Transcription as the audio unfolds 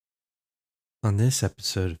On this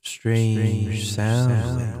episode of Strange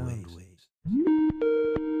Sounds and Waves.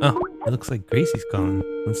 Oh, it looks like Gracie's calling.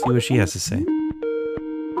 Let's see what she has to say.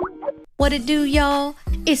 What it do, y'all?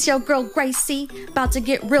 It's your girl Gracie, about to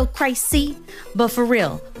get real crazy. But for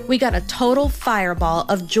real, we got a total fireball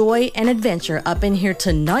of joy and adventure up in here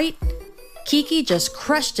tonight. Kiki just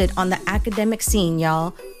crushed it on the academic scene,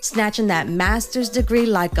 y'all, snatching that master's degree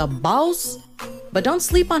like a boss. But don't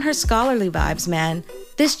sleep on her scholarly vibes, man.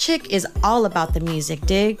 This chick is all about the music,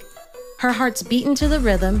 dig? Her heart's beating to the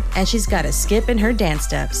rhythm, and she's got a skip in her dance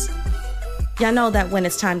steps. Y'all know that when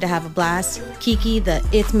it's time to have a blast, Kiki, the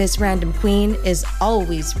It's Miss Random Queen, is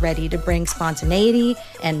always ready to bring spontaneity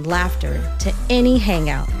and laughter to any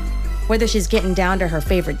hangout. Whether she's getting down to her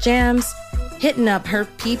favorite jams, hitting up her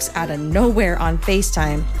peeps out of nowhere on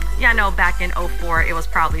FaceTime. Y'all know back in 04, it was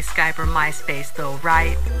probably Skype or MySpace though,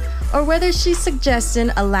 right? Or whether she's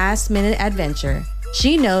suggesting a last-minute adventure,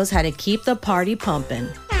 she knows how to keep the party pumping.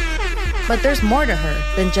 But there's more to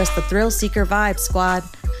her than just the thrill-seeker vibe, squad.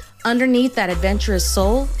 Underneath that adventurous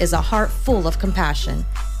soul is a heart full of compassion.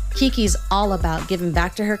 Kiki's all about giving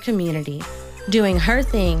back to her community, doing her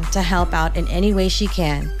thing to help out in any way she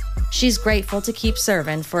can. She's grateful to keep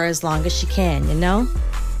serving for as long as she can, you know?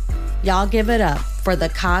 Y'all give it up for the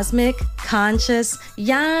cosmic, conscious,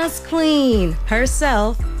 Yas Queen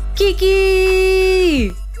herself,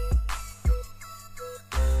 Kiki!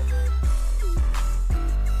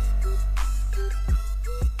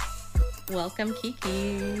 Welcome,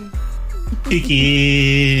 Kiki.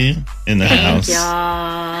 Kiki in the house. Thank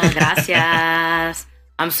y'all. Gracias.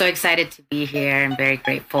 I'm so excited to be here and very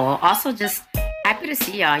grateful. Also, just happy to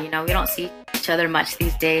see y'all. You know, we don't see each other much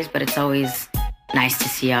these days, but it's always nice to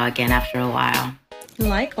see y'all again after a while.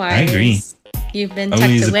 Likewise. I agree. You've been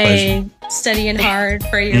Always tucked a away, studying hard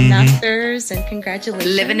for your master's, and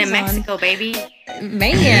congratulations. Living in Mexico, baby.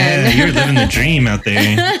 Man. Yeah, you're living the dream out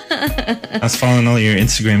there. I was following all your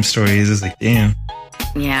Instagram stories. I was like, damn.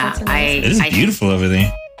 Yeah, It is beautiful over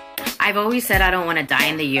there. I've always said I don't want to die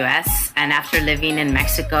in the U.S. And after living in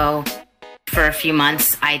Mexico for a few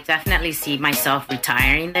months, I definitely see myself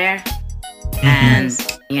retiring there. And,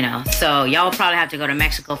 you know, so y'all will probably have to go to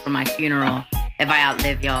Mexico for my funeral if I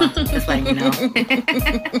outlive y'all. Just letting you know.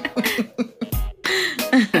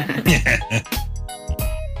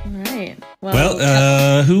 All right.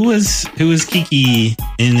 Well, who was Kiki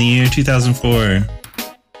in the year 2004?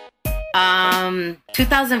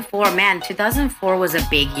 2004, man, 2004 was a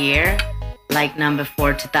big year, like number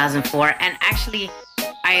 4, 2004. And actually,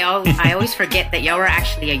 I always forget that y'all were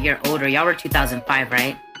actually a year older. Y'all were 2005,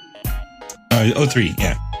 right? 03,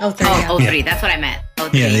 yeah. 03, Oh, yeah. 03, that's what I meant.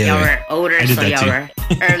 03, Yeah, y'all yeah. were older, I did so that y'all too. were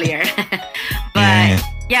earlier. But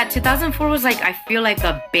yeah, 2004 was like, I feel like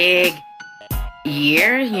a big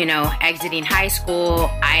year, you know, exiting high school.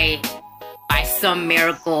 I, by some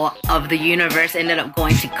miracle of the universe, ended up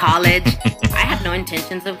going to college. I had no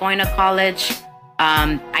intentions of going to college.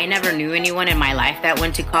 I never knew anyone in my life that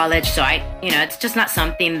went to college. So it's just not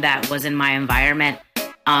something that was in my environment.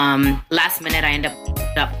 Last minute, I ended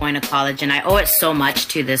up going to college, and I owe it so much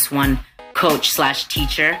to this one coach /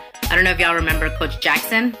 teacher. I don't know if y'all remember Coach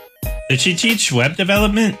Jackson. Did she teach web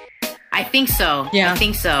development? I think so. Yeah. I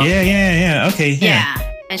think so. Yeah. Okay, Yeah.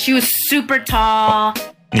 And she was super tall.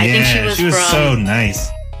 I think she was from... so nice.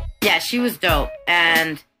 Yeah, she was dope.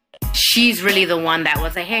 And she's really the one that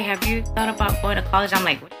was like, hey, have you thought about going to college? I'm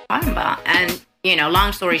like, what are you talking about? And, you know,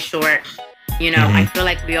 long story short, you know, I feel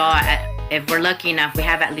like we all, if we're lucky enough, we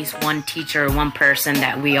have at least one teacher, one person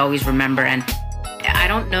that we always remember. And I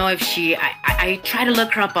don't know if I try to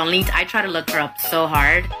look her up on LinkedIn. I try to look her up so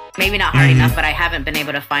hard. Maybe not hard enough, but I haven't been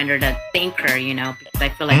able to find her to thank her, you know, because I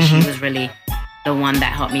feel like she was really the one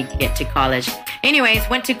that helped me get to college. Anyways,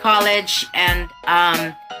 went to college, and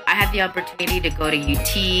I had the opportunity to go to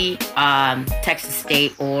UT, Texas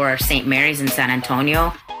State, or St. Mary's in San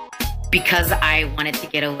Antonio because I wanted to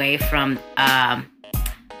get away from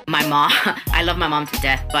my mom. I love my mom to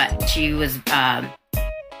death, but she was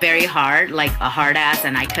very hard, like a hard ass,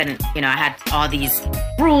 and I couldn't, you know, I had all these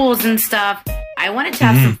rules and stuff. I wanted to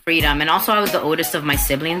have some freedom, and also I was the oldest of my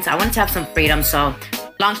siblings. I wanted to have some freedom, so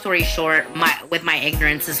long story short, with my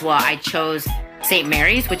ignorance as well, I chose St.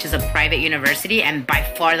 Mary's, which is a private university and by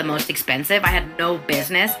far the most expensive. I had no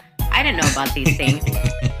business. I didn't know about these things.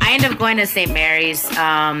 I ended up going to St. Mary's,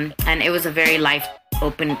 and it was a very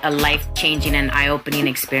life-changing and eye-opening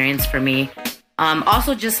experience for me.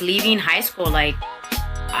 Also, just leaving high school, like,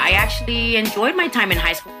 I actually enjoyed my time in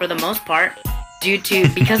high school for the most part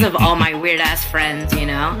because of all my weird-ass friends, you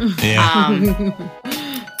know? Yeah.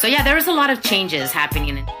 So yeah, there was a lot of changes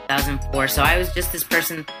happening in 2004. So I was just this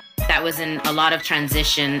person that was in a lot of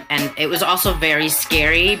transition, and it was also very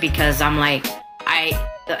scary because I'm like,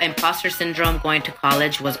 the imposter syndrome going to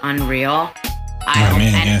college was unreal.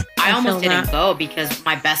 I almost didn't go because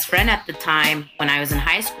my best friend at the time when I was in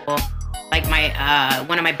high school, like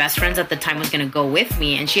one of my best friends at the time was going to go with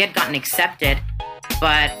me, and she had gotten accepted.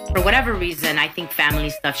 But for whatever reason, I think family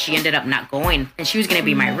stuff, she ended up not going, and she was going to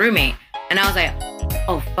be my roommate. And I was like,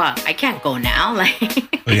 oh, fuck, I can't go now. Like,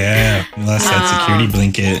 yeah, lost that security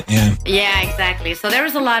blanket. Yeah. Yeah, exactly. So there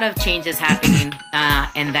was a lot of changes happening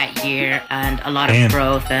in that year, and a lot of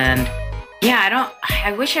growth. And yeah,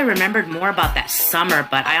 I wish I remembered more about that summer,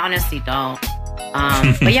 but I honestly don't.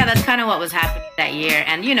 But yeah, that's kind of what was happening that year.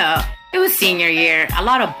 And, you know, it was senior year, a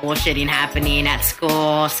lot of bullshitting happening at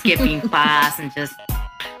school, skipping class, and just,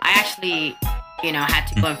 I actually, you know, had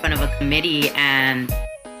to go in front of a committee and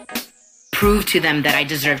prove to them that I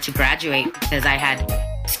deserved to graduate because I had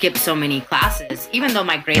skipped so many classes, even though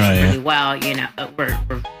my grades were really well, you know, were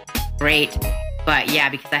great. But yeah,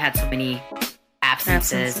 because I had so many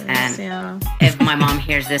absences. And if my mom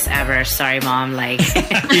hears this ever, sorry, Mom, like, I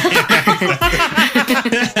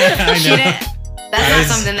know. That's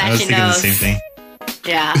not something that she knows. The same thing.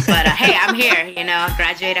 Yeah, but hey, I'm here, you know,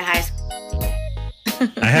 graduated high school.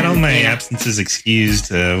 I had all my absences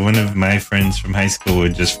excused. One of my friends from high school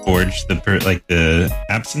would just forge the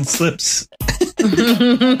absence slips.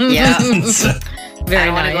 Yeah. So, I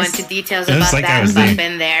don't want to go into details about like that, but I've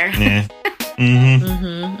been there. Yeah.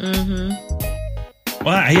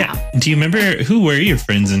 Well, yeah. Do you remember who were your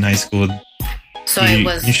friends in high school? So it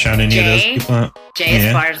was you shout any of those people out? Jay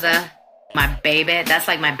Esparza, my baby. That's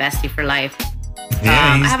like my bestie for life. Yeah,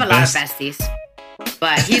 I have a lot of besties,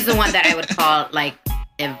 but he's the one that I would call, like,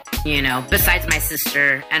 if, you know, besides my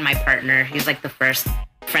sister and my partner, he's like the first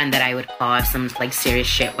friend that I would call if some like serious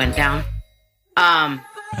shit went down. But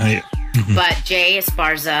Jay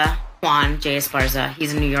Esparza, Jay Esparza,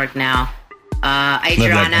 he's in New York now.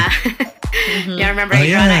 Adriana, you remember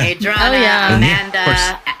Adriana? Adriana,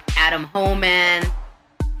 Amanda, Adam Holman.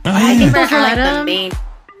 I think those were like the main.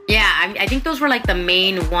 Yeah, I think those were like the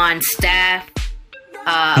main ones. Steph,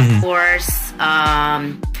 of course,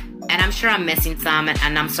 and I'm sure I'm missing some,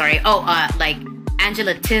 and I'm sorry. Like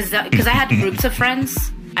Angela Tisdale, because I had groups of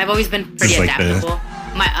friends. I've always been pretty adaptable.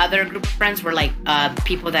 My other group of friends were like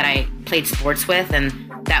people that I played sports with, and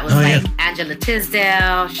that was Angela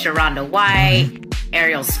Tisdale, Sharonda White,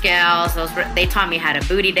 Ariel Scales. They taught me how to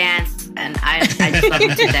booty dance, and I just love them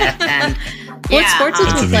to death. And what sports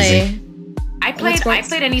did you play? I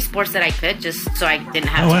played any sports that I could, just so I didn't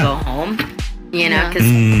have to go home. You know, because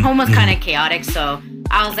home was kind of chaotic. So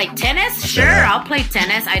I was like, tennis? Sure, I'll play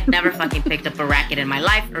tennis. I'd never fucking picked up a racket in my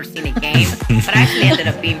life or seen a game, but I actually ended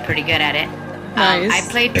up being pretty good at it. Nice. I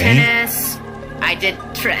played tennis. I did.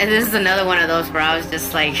 This is another one of those where I was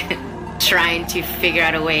just like trying to figure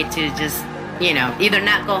out a way to just, you know, either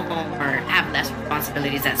not go home or have less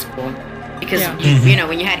responsibilities at school. Because, you know,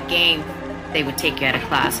 when you had games, they would take you out of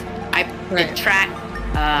class. I did track.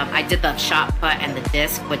 I did the shot put and the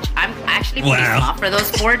disc, which I'm actually pretty small for those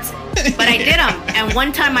sports. But I did them. And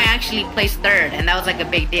one time I actually placed third, and that was like a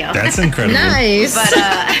big deal. That's incredible. Nice. But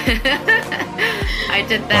I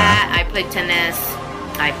did that. I played tennis.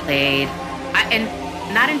 And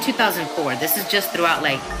not in 2004. This is just throughout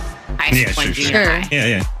like high school and junior high.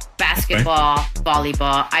 Yeah. Basketball,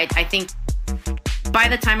 volleyball. I think by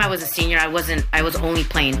the time I was a senior, I was only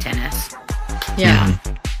playing tennis. Yeah.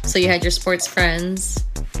 So you had your sports friends.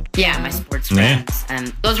 Yeah, my sports friends.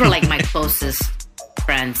 And those were like my closest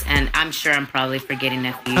friends. And I'm sure I'm probably forgetting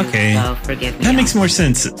a few. Okay. So forgive me. That makes more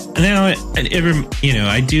sense. Now,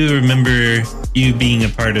 I do remember you being a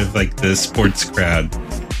part of like the sports crowd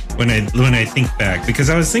when I think back, because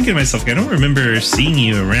I was thinking to myself, I don't remember seeing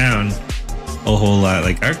you around a whole lot.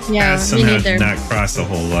 Like our paths somehow did not cross a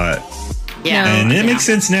whole lot. Yeah. And it makes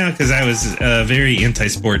sense now because I was very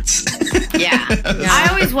anti-sports. Yeah. I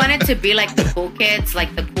always wanted to be like the cool kids,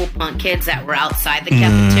 like the cool punk kids that were outside the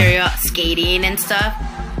cafeteria skating and stuff.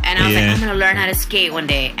 And I was like, I'm going to learn how to skate one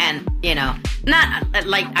day. And, you know, not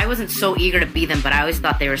like I wasn't so eager to be them, but I always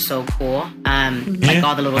thought they were so cool. Like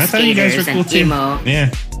all the little skaters and cool emo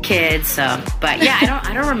kids. So, but yeah,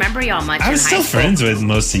 I don't remember y'all much. I was still friends with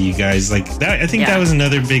most of you guys. Like that, I think that was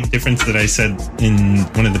another big difference that I said in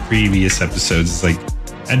one of the previous episodes. Is like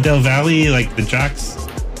at Del Valley, like the jocks,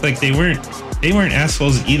 like they weren't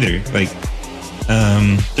assholes either. Like,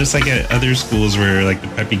 just like at other schools where like the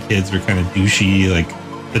preppy kids were kind of douchey, like.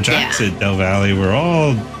 The jocks at Del Valley were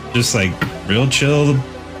all just like real chill,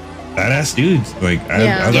 badass dudes. Like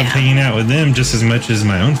I loved hanging out with them just as much as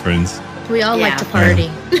my own friends. We all like to party.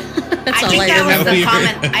 That's all I remember.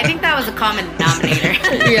 I think that was a common denominator.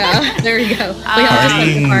 Yeah, there you go. We all just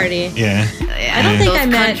like to party. Yeah. I don't think I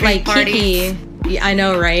met like Kiki. Yeah, I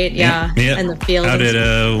know, right? Yeah. In the field. Out at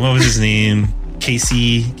what was his name?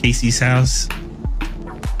 Casey's house.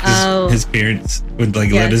 His parents would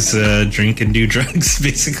let us drink and do drugs,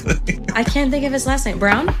 basically. I can't think of his last name.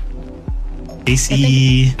 Brown?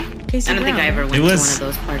 Casey. I don't think I ever went to one of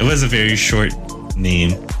those parties. It was a very short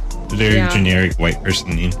name. A very generic white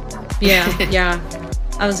person name. Yeah.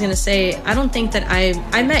 I was gonna say, I don't think that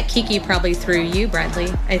I met Kiki probably through you, Bradley.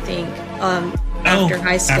 I think after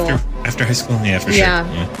high school. After high school, yeah, for sure.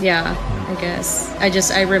 Yeah. I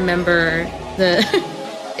guess I remember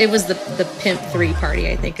it was the Pimp 3 party,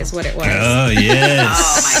 I think is what it was. Oh yes.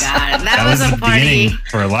 Oh my god, that was a party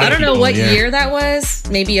for a lot. I don't know what year that was.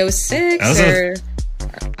 Maybe 06 or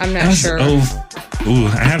I'm not sure.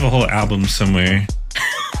 I have a whole album somewhere.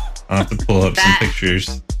 I'll have to pull up some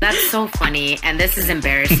pictures. That's so funny, and this is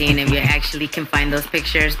embarrassing if you actually can find those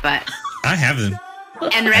pictures, but I have them.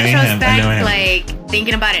 In retrospect,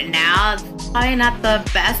 thinking about it now, it's probably not the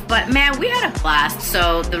best, but man, we had a blast.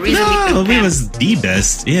 So the reason it was the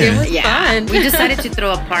best. Yeah. It was fun. We decided to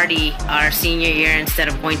throw a party our senior year instead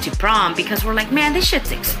of going to prom because we're like, man, this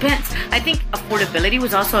shit's expensive. I think affordability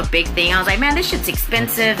was also a big thing. I was like, man, this shit's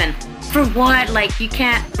expensive, and for what? Like, you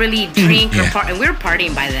can't really drink or party. And we were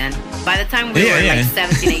partying by then. By the time we were like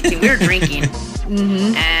 17, 18, we were drinking.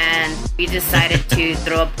 And we decided to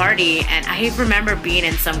throw a party. And I remember being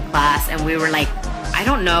in some class and we were like, I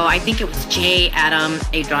don't know. I think it was Jay, Adam,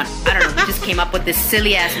 Adron. I don't know. We just came up with this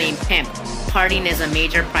silly ass name, Pimp. Partying is a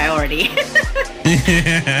major priority.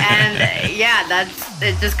 And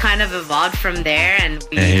it just kind of evolved from there. And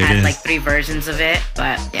we had like 3 versions of it.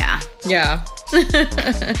 But yeah.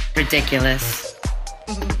 Ridiculous.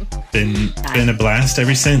 Been a blast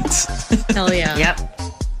ever since. Hell yeah. Yep.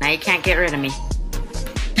 Now you can't get rid of me.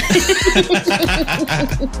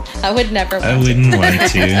 I would never want I wouldn't want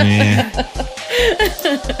to. Yeah.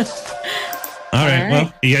 All right.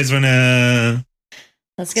 Well, you guys want to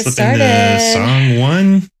let's get slip started. Into song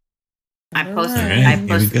 1? I posted.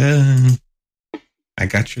 Here we go. I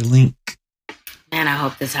got your link. Man, I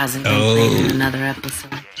hope this hasn't been played in another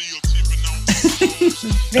episode.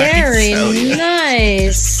 Very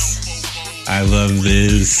nice. I love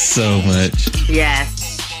this so much. Yes.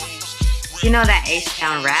 You know that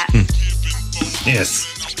H-Town rap? Yes.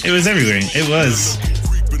 It was everywhere. It was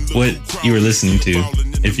what you were listening to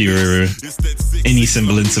if you were any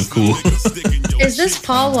semblance of cool. Is this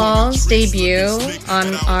Paul Wall's debut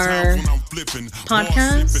on our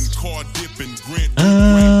podcast?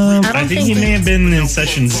 I think he may have been in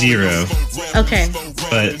session 0. Okay.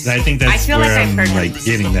 But I think that's where I'm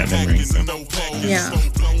getting that memory from. Yeah.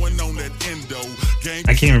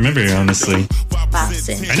 I can't remember, honestly.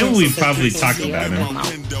 Boston. I know we've probably talked about him.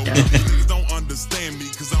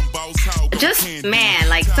 Just, man,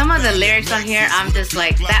 like some of the lyrics on here, I'm just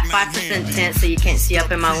like, that 5% tint so you can't see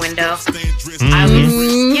up in my window. I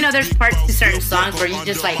was, there's parts to certain songs where you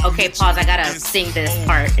just like, okay, pause, I gotta sing this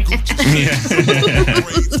part.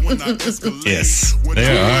 Yes,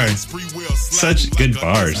 there are such good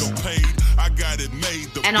bars.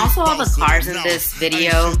 And also all the cars in this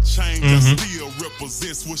video.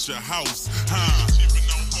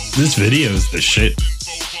 This video is the shit.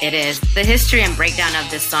 It is. The history and breakdown of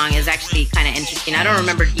this song is actually kind of interesting. I don't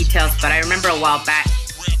remember details, but I remember a while back,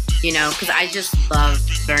 because I just love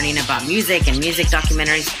learning about music and music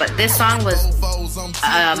documentaries. But this song was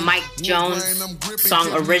Mike Jones'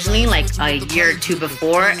 song originally, like a year or 2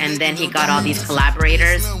 before, and then he got all these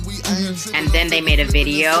collaborators, and then they made a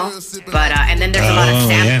video. But and then there's a lot of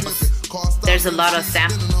samples. Yeah. There's a lot of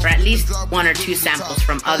samples, or at least 1 or 2 samples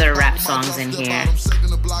from other rap songs in here.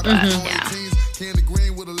 But yeah.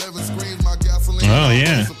 Oh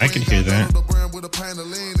yeah, I can hear that.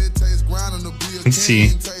 Let's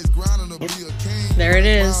see. There it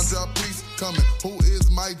is.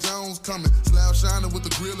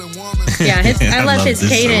 Yeah, I love his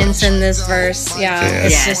cadence so in this verse. Yeah,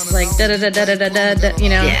 it's just like da da da da da da da.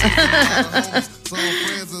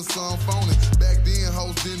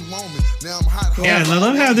 Yeah, and I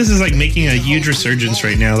love how this is like making a huge resurgence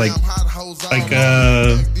right now. Like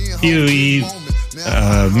Huey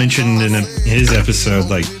mentioned in his episode,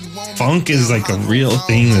 like funk is like a real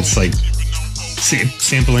thing that's like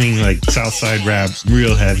sampling like Southside rap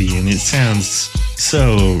real heavy, and it sounds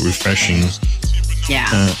so refreshing. Yeah.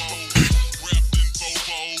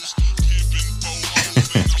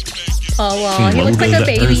 Oh, wow. He looks like a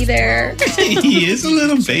baby there. He is a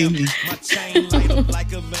little baby.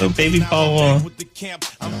 Little baby Paul Wall.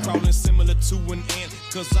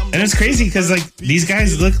 And it's crazy because like these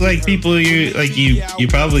guys look like people you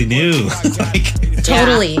probably knew. Like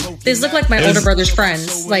Totally. These look like my older brother's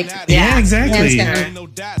friends. Like, yeah, exactly.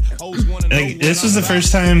 Like, this was the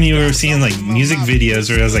first time you were seeing like music videos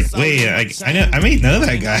where I was like, wait, I may know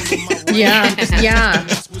that guy. yeah.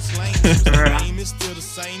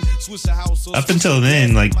 Up until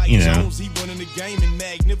then, like, you know, Man.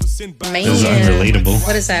 it was unrelatable.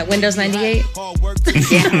 What is that? Windows 98?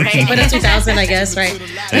 Yeah, right. Windows 2000, I guess, right?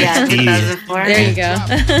 Yeah, XP. 2004. There you go.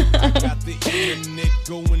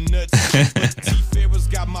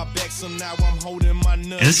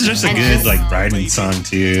 And this is just a good like riding song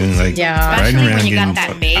too. Like Yeah. riding Especially around when you got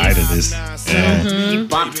getting that high to bass. this. Yeah. You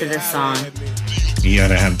bump to this song. You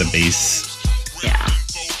gotta have the bass. Yeah.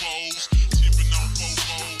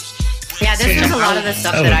 Yeah, there's just a lot of the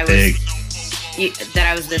stuff That that was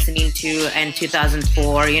I was listening to in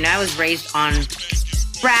 2004. You know, I was raised on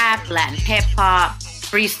rap, Latin hip hop,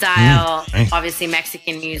 freestyle, Nice. obviously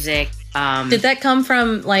Mexican music. Did that come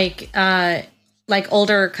from like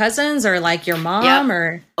older cousins or like your mom Yep.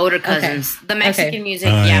 or Older cousins. The Mexican Okay. music,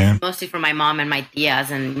 Oh, yeah. mostly from my mom and my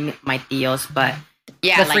tias and my tios. But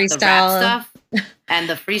yeah, The like the freestyle. rap stuff and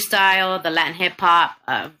the freestyle, the Latin hip hop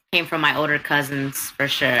came from my older cousins for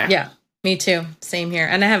sure. Yeah, me too. Same here.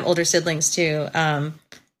 And I have older siblings too.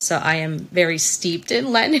 So I am very steeped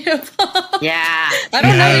in Latin hip hop. Yeah. I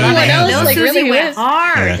don't know Yeah, anyone yeah. else. Lil Like Susie really went is.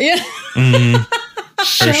 hard. Yeah. Yeah.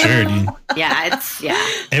 For sure, dude. Yeah,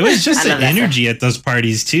 It was just I the love that energy at those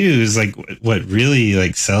parties too. Is like what really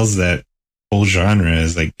like sells that whole genre.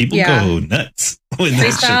 Is like people Yeah. go nuts when that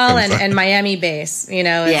shit Freestyle comes on. and Miami bass, you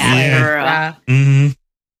know. It's Yeah, like, for real. yeah. Mhm.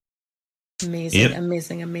 Amazing, Yep.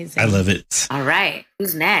 amazing. I love it. All right.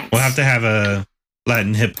 Who's next? We'll have to have a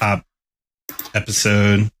Latin hip hop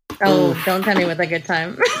episode. Oh, don't tell me with a good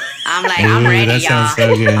time. I'm like, Ooh, I'm ready, that y'all. sounds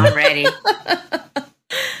so good. I'm ready.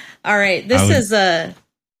 All right, this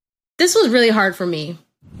was really hard for me.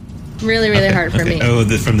 Really Okay, hard for okay. me. Oh,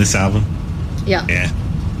 from this album. Yeah. Yeah.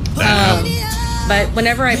 That album. But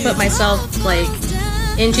whenever I put myself like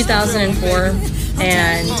in 2004,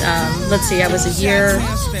 and let's see, I was a year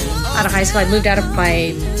out of high school. I moved out of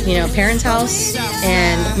my parents' house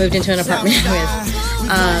and moved into an apartment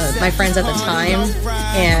with my friends at the time,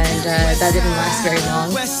 and that didn't last very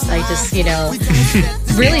long. I just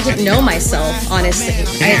really didn't know myself, honestly.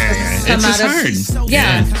 I had just come It's out just of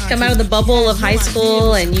hard. come out of the bubble of high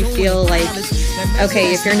school, and you feel like,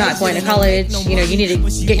 okay, if you're not going to college, you need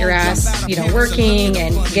to get your ass, working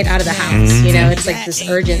and get out of the house. It's like this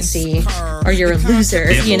urgency, or you're a loser,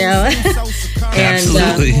 And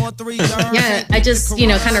Absolutely. yeah, I just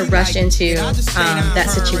kind of rushed into that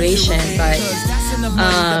situation, but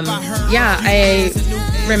I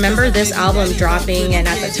remember this album dropping, and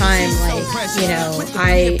at the time,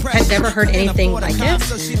 I had never heard anything like it.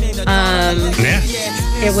 Yeah.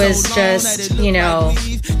 It was just,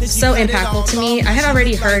 so impactful to me. I had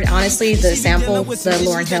already heard, honestly, the sample, the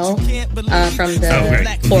Lauryn Hill, from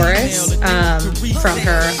the chorus, from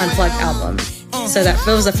her Unplugged album. So that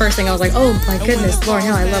was the first thing I was like, oh my goodness, Lauryn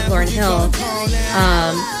Hill, I love Lauryn Hill.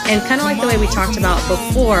 And kind of like the way we talked about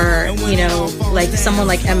before, like someone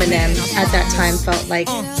like Eminem at that time felt like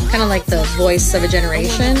kind of like the voice of a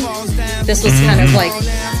generation. This was kind of like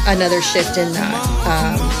another shift in that,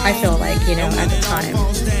 I feel like, at the time.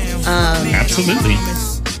 Absolutely.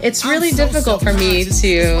 It's really difficult for me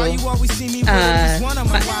to,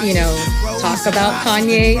 talk about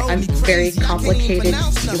Kanye. I'm very complicated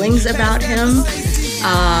feelings about him.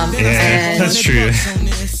 Yeah, that's true.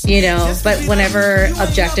 But whenever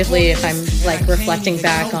objectively, if I'm like reflecting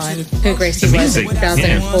back on who Gracie The was in music,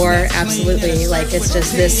 2004, absolutely. Like, it's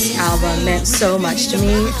just, this album meant so much to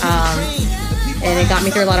me. And it got me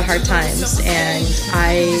through a lot of hard times. And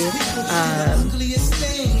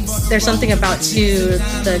there's something about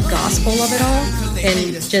the gospel of it all,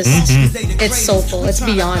 and just it's soulful. It's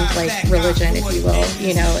beyond like religion, if you will.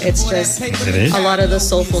 It's just It is. a lot of the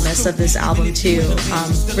soulfulness of this album too.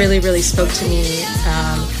 Really spoke to me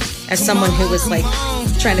as someone who was like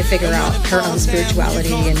trying to figure out her own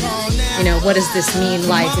spirituality, and what does this mean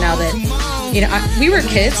life now that we were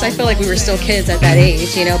kids. I feel like we were still kids at that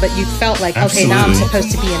age, but you felt like, okay, now I'm Absolutely.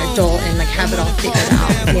 supposed to be an adult and like have it all figured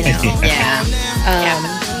out,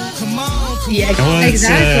 Yeah. Yeah, Well,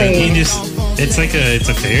 exactly. it's like it's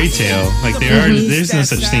a fairy tale. Like there's no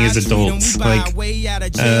such thing as adults. Like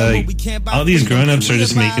all these grown-ups are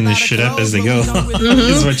just making this shit up as they go.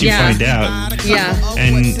 Is what you Yeah. find out. Yeah.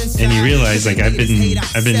 And you realize like I've been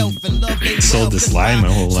sold this lie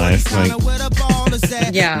my whole life. Like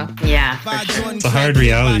Yeah. Yeah, for sure. it's a hard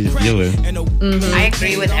reality to deal with. I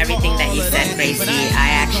agree with everything that you said,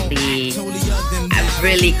 Gracie.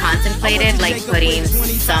 really contemplated like putting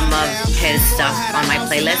some of his stuff on my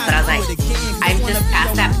playlist, but I was like, I'm just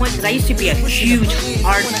past that point because I used to be a huge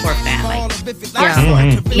hardcore fan. Like,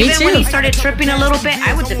 even when he started tripping a little bit,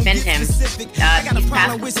 I would defend him. These past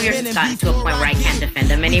couple years, it's gotten to a point where I can't defend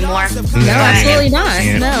him anymore. No, absolutely not.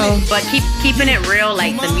 No. But keeping it real,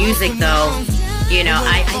 like the music though, you know,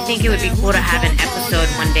 I think it would be cool to have an episode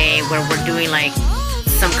one day where we're doing like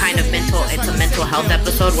some kind of mental health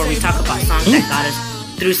episode where we talk about songs that got us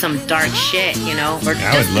through some dark shit, you know, or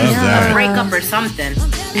I would love that. A breakup or something.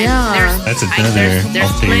 And that's another.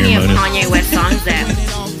 There's plenty of Kanye West songs that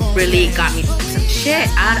really got me through some shit.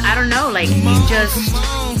 I don't know, like he just,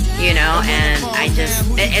 you know, and I just,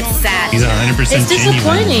 it's sad. He's 100%. It's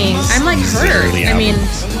disappointing. I'm like hurt. I mean,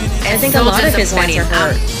 I think a lot of his fans are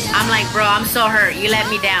hurt. I'm like, bro, I'm so hurt. You let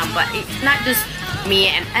me down, but it's not just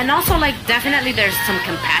me, and also like definitely there's some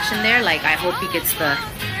compassion there. Like I hope he gets the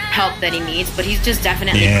help that he needs, but he's just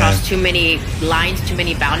definitely crossed too many lines, too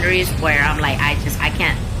many boundaries where I'm like, I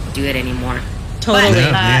can't do it anymore. Totally.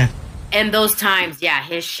 But, in those times,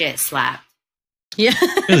 his shit slapped. Yeah,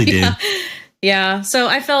 really did. Yeah. So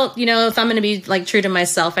I felt, you know, if I'm going to be like true to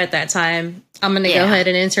myself at that time, I'm going to go ahead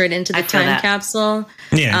and enter it into the time capsule.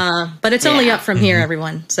 Yeah. But it's only up from here,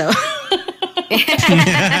 everyone. So.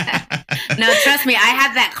 No, trust me, I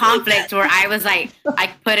had that conflict where I was like, I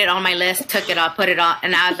put it on my list, took it off, put it on,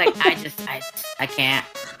 and I was like, I can't,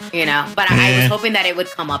 you know. But I was hoping that it would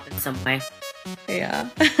come up in some way. Yeah.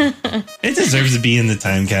 It deserves to be in the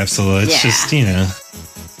time capsule. It's just, you know.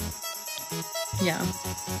 Yeah.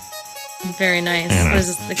 Very nice. What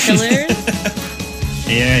is this, The Killers?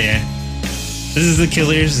 Yeah. This is The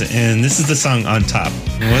Killers, and this is the song On Top.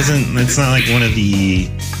 It's not like one of the,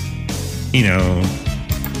 you know,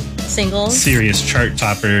 singles, serious chart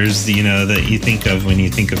toppers, you know, that you think of when you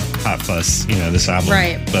think of Hot Fuss, you know, this album.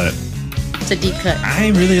 Right. But it's a deep cut. I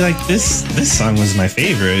really like this. This song was my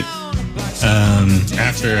favorite.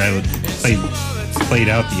 After I played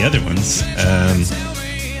out the other ones,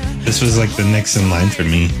 this was like the next in line for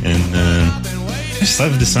me, and I just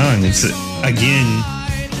love the song. It's again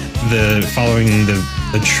following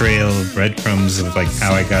the trail of breadcrumbs of like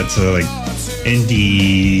how I got to like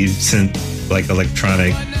indie synth, like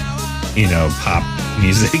electronic, you know, pop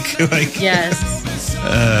music. Like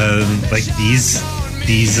like these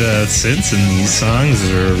synths and these songs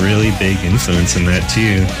are a really big influence in that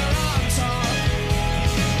too.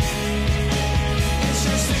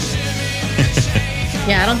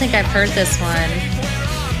 Yeah, I don't think I've heard this one,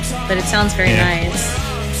 but it sounds very nice.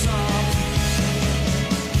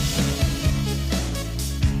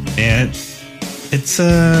 Yeah, it's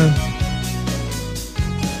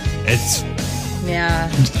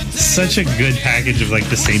such a good package of like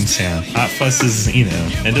the same sound. Hot Fuss is, you know,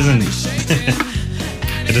 it doesn't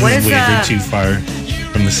waver too far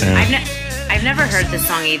from the sound. I've never heard this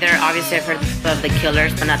song either. Obviously, I've heard of The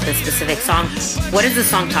Killers, but not this specific song. What is the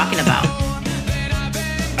song talking about?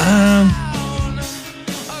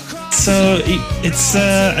 So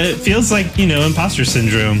it feels like, you know, imposter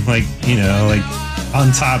syndrome, like, you know, like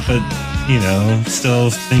on top, but, you know, still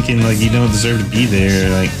thinking like you don't deserve to be there,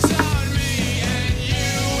 like.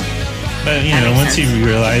 But, you know, once you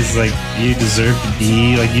realize like you deserve to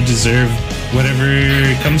be, like you deserve whatever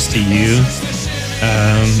comes to you,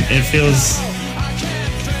 it feels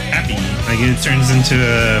happy. Like it turns into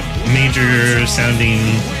a major sounding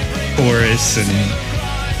chorus, and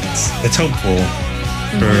it's hopeful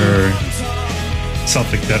for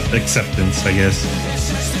self-acceptance, I guess.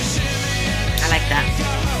 I like that.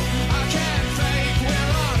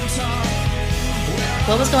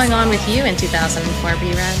 What was going on with you in 2004,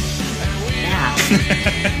 B-Rad? Yeah.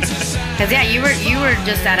 Because you were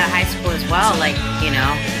just out of high school as well, like, you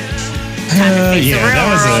know. That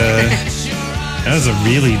was a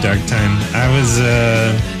really dark time. I was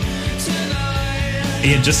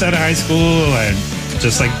just out of high school.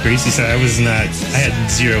 Just like Gracie said, I had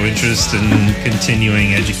zero interest in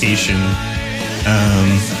continuing education.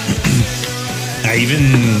 I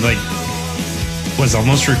even like was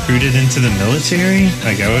almost recruited into the military.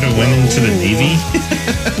 Like I would have went into the Navy.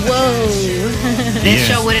 Whoa. This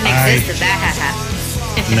show wouldn't exist if that had happened.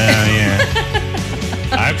 No, yeah.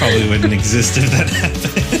 I probably wouldn't exist if that happened.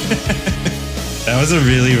 That was a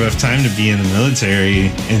really rough time to be in the military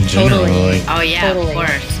in general. Totally. Like, oh yeah, of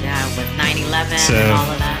course. Yeah, with 9/11 and all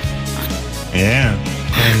of that. Yeah,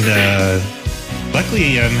 and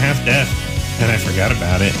luckily I'm half deaf, and I forgot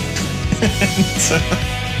about it. So,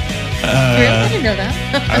 really? I didn't know that.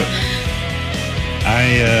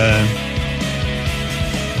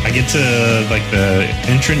 I get to like the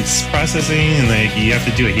entrance processing, and like you have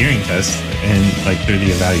to do a hearing test, and like through the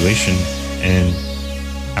evaluation, and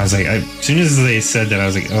I was like, as soon as they said that, I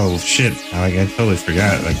was like, oh shit! I totally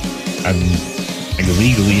forgot. Like, I'm like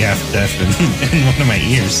legally half deaf in one of my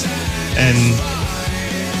ears, and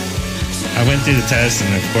I went through the test,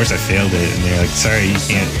 and of course I failed it. And they're like, sorry, you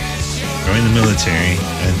can't join the military.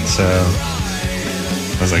 And so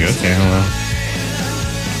I was like, okay, well,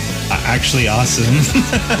 actually awesome.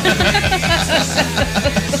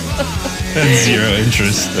 Had zero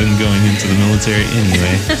interest in going into the military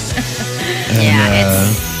anyway. And,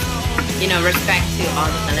 it's, respect to all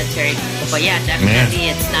the military people. But yeah, definitely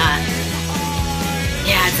it's not.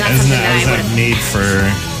 Yeah, it's not something that I would have made for.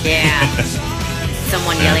 Yeah.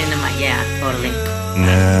 Someone yelling in the mic. Yeah, totally.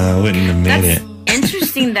 No, I wouldn't have made it.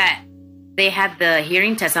 Interesting that they had the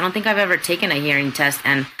hearing test. I don't think I've ever taken a hearing test.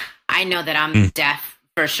 And I know that I'm deaf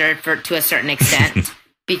for sure to a certain extent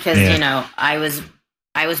because, I was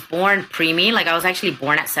born preemie. Like I was actually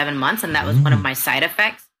born at 7 months and that was one of my side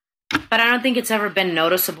effects. But I don't think it's ever been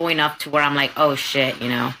noticeable enough to where I'm like, oh shit,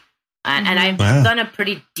 And I've done a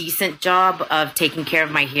pretty decent job of taking care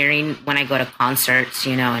of my hearing when I go to concerts,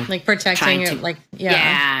 and like protecting your,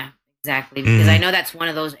 Yeah, exactly. Because I know that's one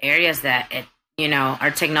of those areas that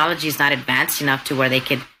our technology is not advanced enough to where they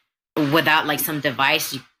could, without like some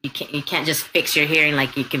device, you can't just fix your hearing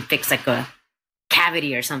like you can fix like a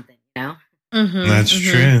cavity or something, That's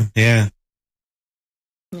true. Yeah.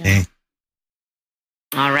 Hey.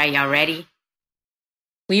 All right, y'all ready?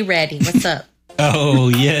 We ready. What's up? Oh,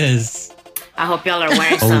 yes. I hope y'all are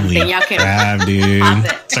wearing something. Y'all can crap, dude.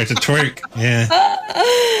 Start to twerk. Yeah.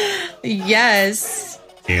 Yes.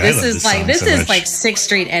 Yeah, this is like 6th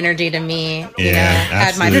Street energy to me. Yeah,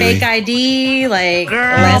 had my fake ID. Like, girl,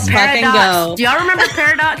 let's Paradox. fucking go. Do y'all remember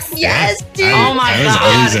Paradox? Yes, dude. Oh my god. I was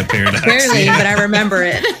always at Paradox. Barely, but I remember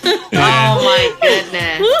it. Oh my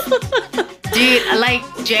goodness. Dude, like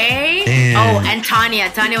Jay. Damn. Oh, and Tanya.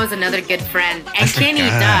 Tanya was another good friend. And Kenny,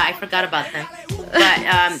 I forgot about them. But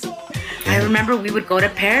I remember we would go to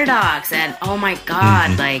Paradox and oh my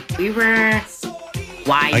god, like we were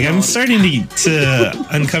wild. Like I'm starting to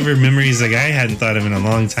uncover memories like I hadn't thought of in a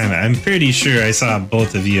long time. I'm pretty sure I saw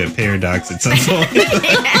both of you at Paradox at some point. Yeah,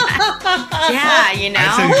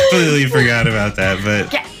 I completely forgot about that,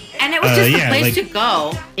 but yeah. And it was just the place to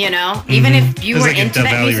go, even if you were like into a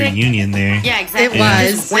that Valley music. reunion there. Yeah, exactly.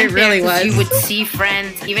 It really was. You would see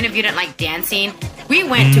friends, even if you didn't like dancing. We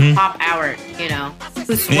went to pop hour,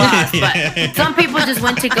 who swaps, but some people just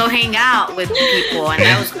went to go hang out with people, and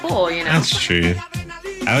that was cool, That's true.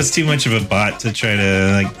 I was too much of a bot to try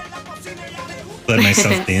to let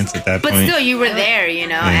myself dance at that point. But still, you were there,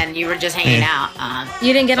 and you were just hanging out.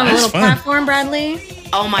 You didn't get on a little platform, Bradley?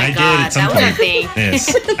 Oh my God, that point. was a thing.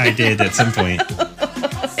 Yes, I did at some point.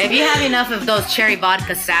 If you have enough of those cherry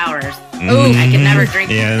vodka sours, I can never drink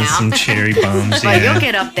them now. Yeah, some cherry bombs. But you'll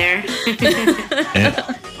get up there. Yeah.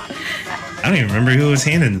 I don't even remember who was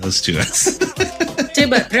handing those to us. Dude,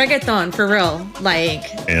 but reggaeton, for real,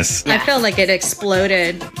 yes. I feel like it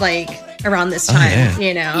exploded, around this time,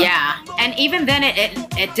 Yeah, and even then,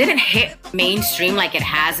 it didn't hit mainstream like it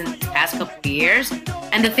has in the past couple of years.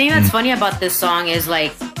 And the thing that's funny about this song is,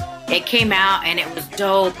 it came out and it was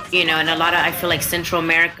dope, and a lot of, I feel like, Central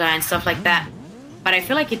America and stuff like that. But I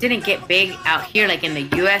feel like it didn't get big out here, in the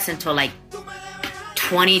U.S. until,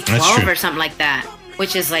 2012 or something like that,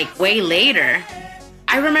 which is, way later.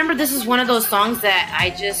 I remember this is one of those songs that I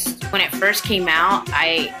just, when it first came out,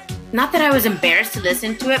 not that I was embarrassed to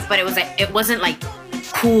listen to it, but it was it wasn't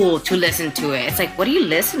cool to listen to it. It's what are you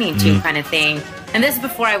listening to kind of thing. And this is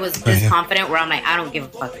before I was this confident where I'm I don't give a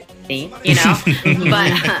fuck thing,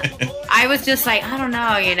 But I was just I don't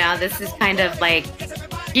know, this is kind of maybe.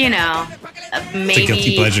 It's a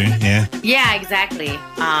guilty pleasure, yeah. Yeah, exactly.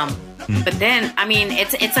 But then, I mean,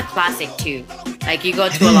 it's a classic too. You go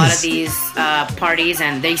to a lot of these parties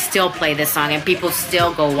and they still play this song and people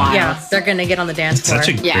still go wild. Yeah, they're gonna get on the dance floor.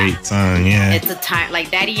 Such a great song, yeah. It's a time,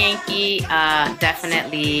 Daddy Yankee,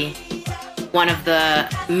 definitely one of the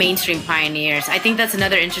mainstream pioneers. I think that's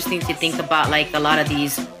another interesting to think about, a lot of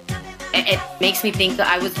these. It makes me think,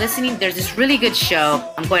 I was listening, there's this really good show,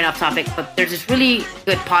 I'm going off topic, but there's this really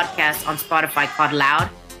good podcast on Spotify called Loud,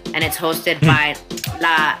 and it's hosted by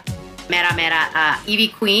La Mera Ivy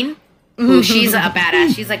Queen, who she's a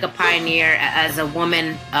badass. She's a pioneer as a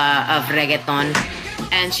woman of reggaeton.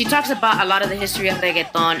 And she talks about a lot of the history of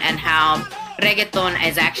reggaeton and how reggaeton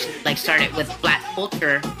is actually started with black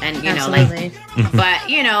culture and Absolutely. But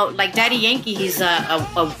Daddy Yankee, he's a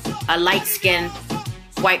light-skinned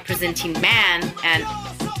white presenting man, and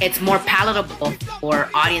it's more palatable for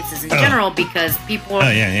audiences in general because people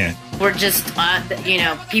we're just,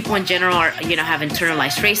 people in general are, have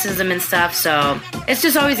internalized racism and stuff. So it's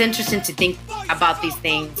just always interesting to think about these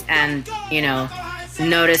things and,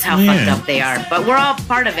 notice how fucked up they are. But we're all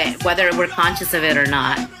part of it, whether we're conscious of it or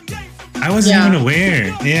not. I wasn't even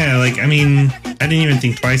aware. Yeah, I didn't even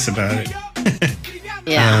think twice about it.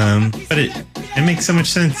 But it makes so much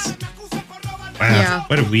sense. Wow,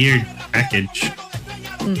 what a weird package.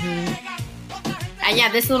 Mm-hmm.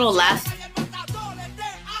 And this little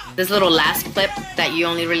last clip that you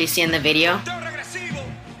only really see in the video.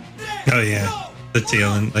 Oh yeah, the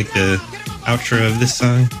tail and the outro of this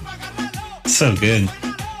song. So good.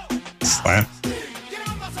 Slap.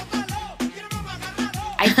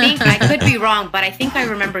 I think I could be wrong, but I think I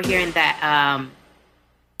remember hearing that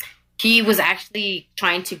he was actually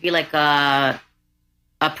trying to be like a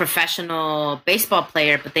professional baseball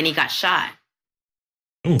player, but then he got shot.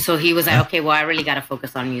 Ooh. So he was like, okay, well, I really got to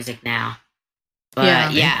focus on music now.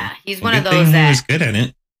 But he's one of those that was good at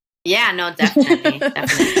it. Yeah, no, definitely,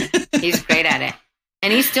 definitely. He's great at it,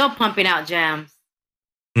 and he's still pumping out jams.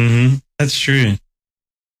 Mm-hmm. That's true.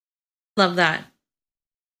 Love that.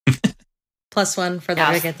 +1 for the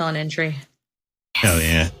reggaeton entry. Hell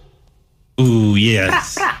yeah. Ooh,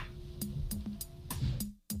 yes.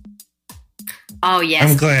 Oh,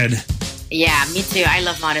 yes. I'm glad. Yeah, me too. I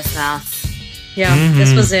love Modest Mouse. Yeah,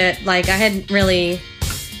 This was it. I hadn't really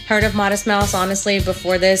heard of Modest Mouse, honestly,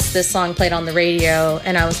 before this song played on the radio,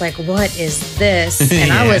 and I was like, what is this?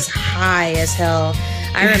 And I was high as hell.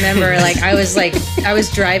 I remember, I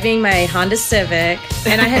was driving my Honda Civic,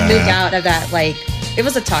 and I had moved out of that, it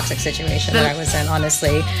was a toxic situation that I was in,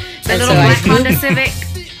 honestly. The little black Honda Civic.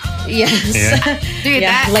 Yes. Yeah. Dude,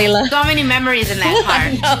 Layla. So many memories in that car.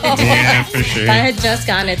 Yeah, for sure. I had just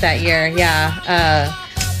gotten it that year,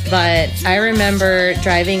 but I remember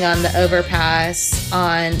driving on the overpass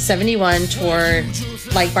on 71 toward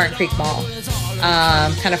Barton Creek Mall,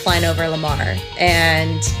 kind of flying over Lamar.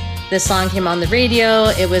 And this song came on the radio.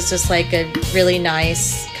 It was just a really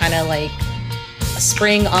nice kind of a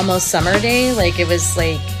spring, almost summer day. It was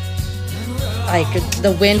the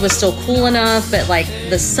wind was still cool enough, but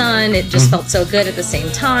the sun, it just felt so good at the same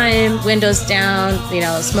time. Windows down,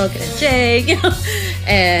 smoking a J,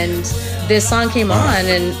 and this song came on,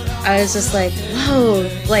 and I was just like, whoa,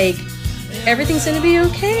 everything's gonna be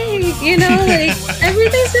okay,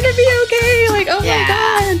 everything's gonna be okay, oh my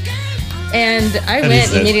god. And I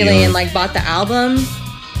went immediately and bought the album,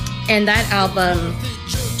 and that album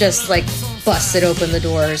just busted open the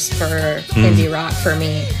doors for indie rock for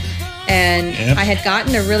me. And I had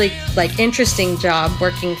gotten a really interesting job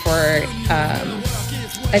working for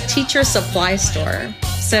a teacher supply store.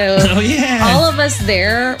 So all of us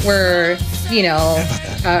there were,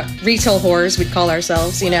 retail whores, we'd call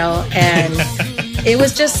ourselves, and it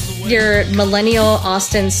was just your millennial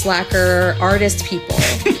Austin slacker artist people,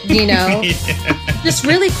 just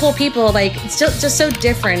really cool people, still just so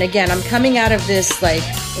different. Again, I'm coming out of this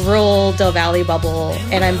rural Del Valley bubble,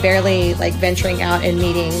 and I'm barely venturing out and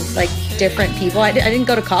meeting different people. I didn't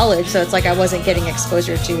go to college, so it's I wasn't getting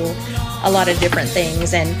exposure to a lot of different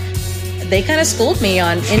things, and they kind of schooled me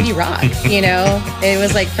on indie rock. It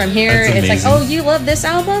was from here, it's oh, you love this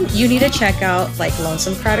album, you need to check out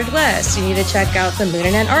Lonesome Crowded West, you need to check out The Moon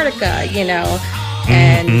in Antarctica,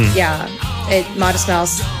 and Modest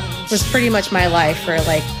Mouse was pretty much my life for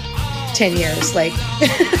 10 years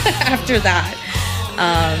after that.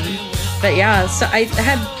 But so I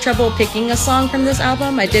had trouble picking a song from this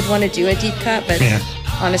album. I did want to do a deep cut, but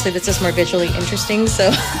honestly, that's just more visually interesting,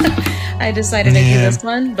 so I decided to do this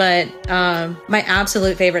one. But my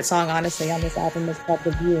absolute favorite song, honestly, on this album is called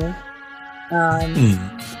The View.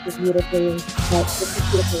 It's beautifully.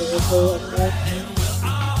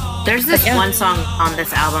 There's this one song on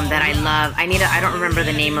this album that I love. I don't remember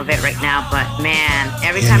the name of it right now, but man,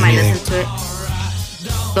 every time I listen to it,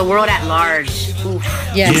 The World at Large. Oof.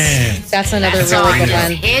 Yes, that's another really good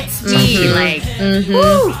one. It's me,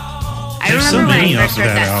 woo! I remember when I first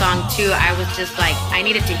heard that song too, I was just I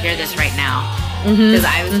needed to hear this right now. Because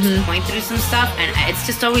I was just going through some stuff, and it's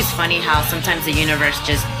just always funny how sometimes the universe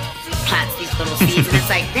just plants these little seeds, and it's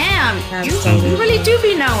damn, you really do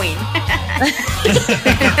be knowing.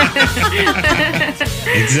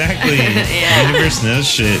 Exactly. The universe knows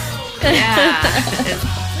shit. Yeah.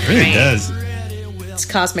 It really does. It's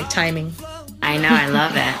cosmic timing. I know, I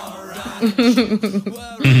love it.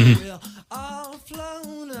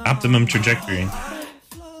 Optimum trajectory.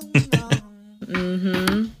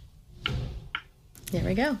 There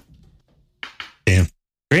we go. Damn.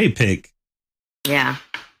 Great pick. Yeah.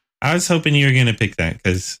 I was hoping you were going to pick that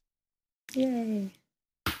because... Yay.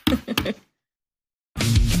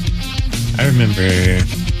 I remember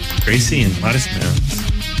Gracie and Modest Mouse.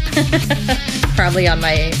 Probably on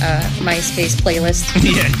my MySpace playlist.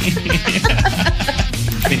 Yeah.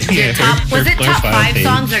 Was it top 5 page.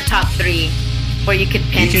 songs or top 3? Where you could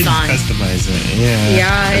pin You could songs? customize it. Yeah.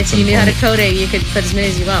 Yeah, if you knew how to code it, you could put as many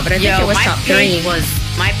as you want. But I think it was top 3.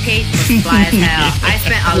 My page was fly as hell. I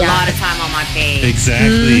spent a lot of time on my page.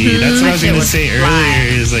 Exactly. That's what I was That shit gonna was say fly.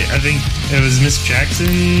 earlier. Is like I think it was Miss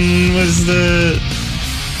Jackson was the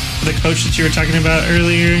coach that you were talking about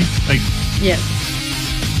earlier. Like Yeah.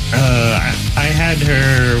 I had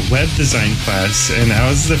her web design class, and I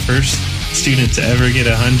was the first student to ever get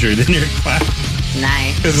 100 in her class.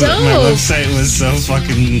 Nice. Because my website was so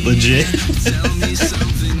fucking legit.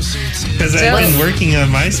 Because I've been working on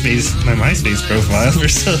my MySpace profile for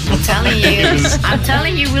so long. I'm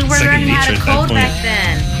telling you, we were second learning how to nature at that code point. back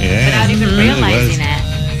then. Yeah, Without even it really realizing was.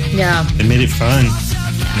 it. Yeah. It made it fun.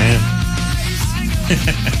 Yeah.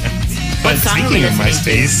 But song are we speaking of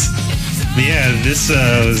listening MySpace, yeah, this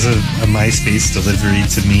was a MySpace delivery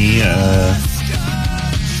to me.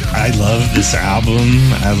 I love this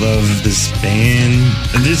album. I love this band.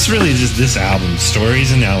 And it's really just this album,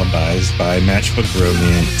 Stories and Alibis by Matchbook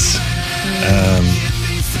Romance.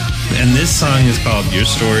 And this song is called Your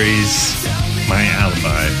Stories, My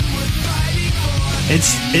Alibi.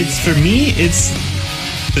 It's for me, it's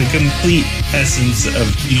the complete essence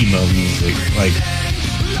of emo music. Like,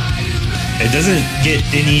 it doesn't get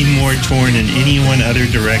any more torn in any one other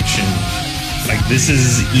direction. Like, this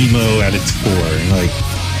is emo at its core. And like,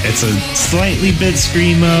 it's a slightly bit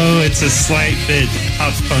screamo. It's a slight bit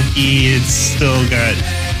pop funky. It's still got,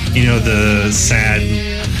 you know, the sad,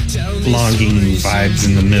 longing vibes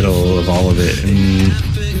in the middle of all of it. And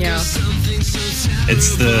Yeah.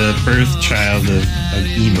 it's the birth child of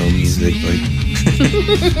emo music. Like,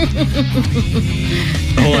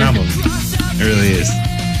 the whole album. It really is.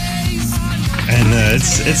 And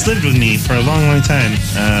it's lived with me for a long, long time.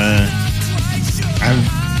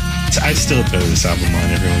 I still throw this album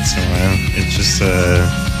on every once in a while. It's just a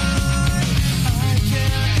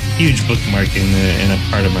huge bookmark in a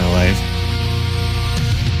part of my life.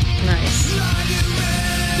 Nice.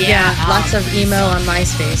 Yeah, lots of emo on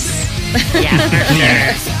MySpace. Yeah, for sure.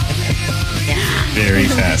 Yeah. Yeah. Very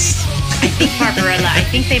fast. I think Barbarella, I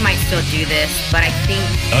think they might still do this, but I think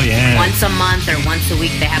once a month or once a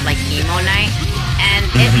week they have like emo night. And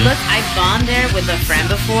it looked, I've gone there with a friend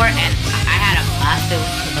before and I had a blast. It was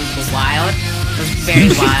a little wild. It was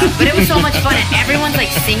very wild. But it was so much fun and everyone's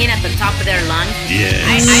like singing at the top of their lungs. Yes.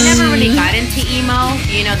 I never really got into emo.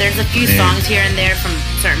 You know, there's a few songs here and there from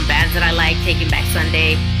certain bands that I like, Taking Back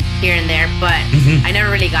Sunday here and there, but I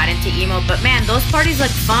never really got into emo. But man, those parties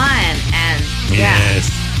look fun and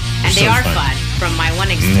and they are fun from my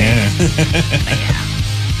one experience. But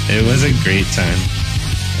yeah. It was a great time.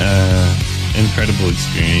 Incredible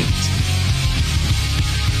experience.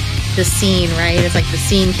 The scene, right? It's like the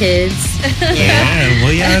scene kids. Yeah,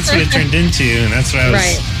 well, yeah, that's what it turned into, and that's what I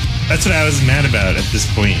was. That's what I was mad about at this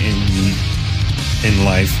point in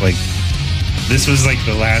life. Like, this was like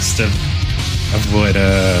the last of what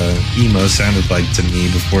emo sounded like to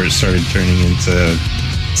me before it started turning into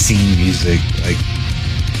scene music. Like,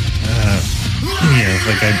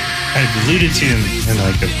 like I alluded to in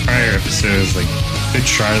like a prior episode, like Good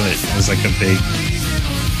Charlotte was like a big.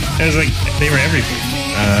 It was like they were everything.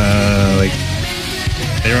 Like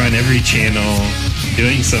they were on every channel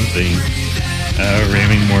doing something,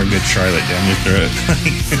 ramming more Good Charlotte down your throat.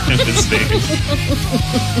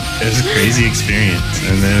 It was a crazy experience,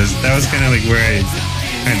 and that was kind of like where I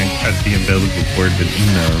kind of cut the umbilical cord with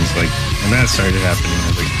emo. It was like when that started happening, I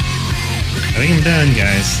was like, I think I'm done,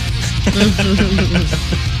 guys.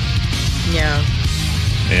 Yeah.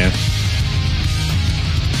 Yeah.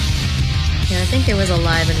 Yeah, I think it was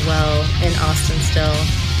alive and well in Austin still.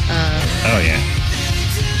 Oh yeah.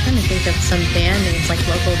 I'm trying to think of some band names, like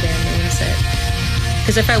local band names that.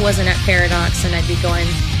 Because if I wasn't at Paradox, then I'd be going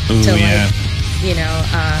to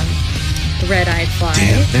Red Eyed Fly.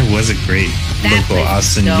 Damn, there was a great local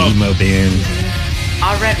Austin emo band.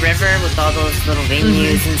 All Red River with all those little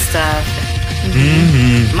venues and stuff.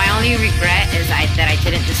 My only regret is that I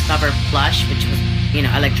didn't discover Plush, which was,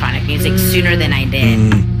 electronic music sooner than I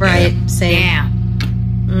did. Right, same. Yeah.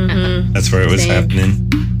 That's where it was happening.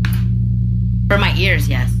 For my ears,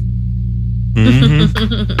 yes.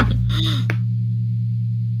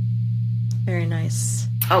 Very nice.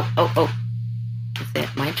 Oh. Is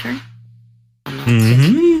it my turn?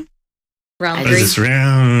 Round Is 3. this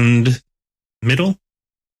round middle?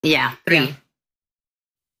 Yeah, 3. Yeah.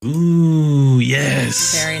 Ooh,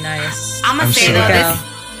 yes. Very nice. I'm gonna say so though,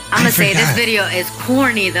 happy. this video is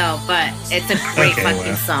corny though, but it's a great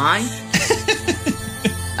fucking song.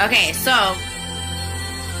 Okay, so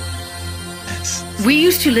we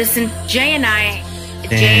used to listen. Jay,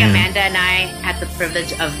 Amanda, and I had the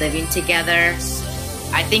privilege of living together.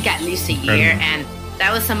 I think at least a year, and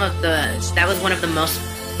that was one of the most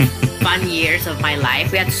fun years of my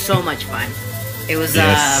life. We had so much fun. It was,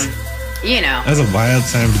 that was a wild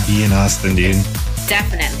time to be in Austin, dude.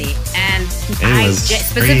 Definitely. And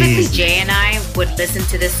specifically Jay and I would listen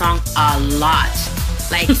to this song a lot.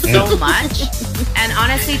 Like, so much. And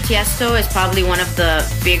honestly, Tiesto is probably one of the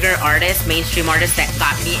bigger artists, mainstream artists, that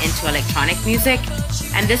got me into electronic music.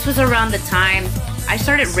 And this was around the time I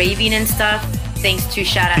started raving and stuff. Thanks to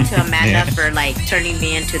shout out to Amanda for like turning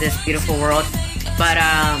me into this beautiful world. But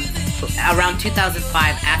around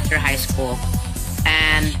 2005, after high school.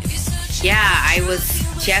 And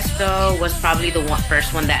Tiesto was probably the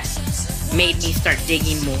first one that made me start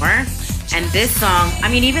digging more. And this song, I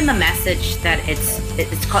mean, even the message that it's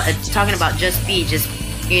talking about,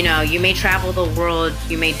 you may travel the world,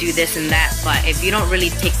 you may do this and that, but if you don't really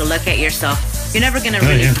take a look at yourself, you're never going to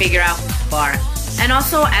really figure out who you are. And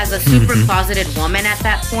also, as a super closeted woman at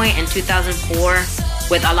that point in 2004,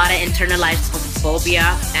 with a lot of internalized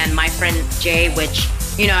homophobia, and my friend Jay, which,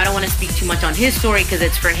 I don't want to speak too much on his story because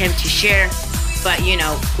it's for him to share, but,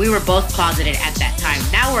 we were both closeted at that time.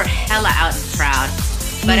 Now we're hella out and proud.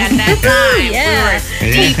 But at that time, we were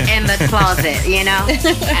deep in the closet,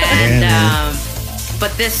 And,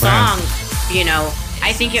 but this song,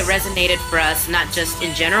 I think it resonated for us, not just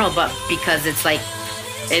in general, but because it's like,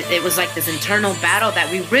 it was like this internal battle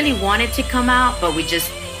that we really wanted to come out, but it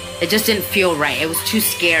just didn't feel right. It was too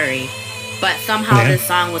scary. But somehow this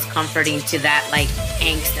song was comforting to that, like,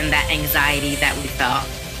 angst and that anxiety that we felt.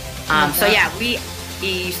 We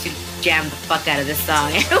used to jam the fuck out of this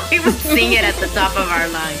song, and we would sing it at the top of our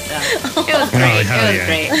lungs. So it was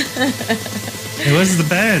great. It was the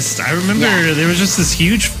best. I remember there was just this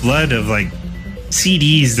huge flood of like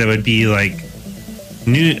CDs that would be like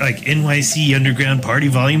new, like NYC Underground Party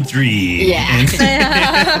Volume 3. Yeah. And just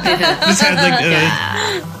had like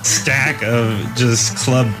a stack of just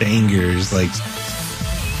club bangers, like,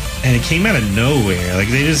 and it came out of nowhere. Like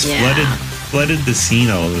they just flooded the scene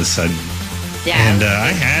all of a sudden. Yeah, and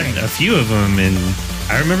I had a few of them, and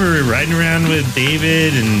I remember riding around with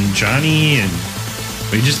David and Johnny, and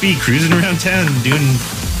we'd just be cruising around town doing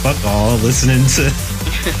fuck all, listening to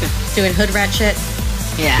doing hood rat shit.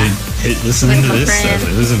 Yeah, listening to this stuff.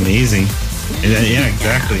 It was amazing. And,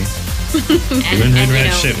 exactly. Doing hood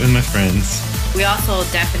rat shit with my friends. We also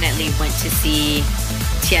definitely went to see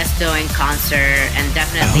Tiesto in concert, and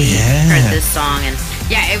definitely heard this song, and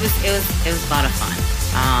it was a lot of fun.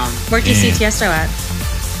 Where'd you see Tiesto at?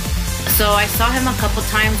 So I saw him a couple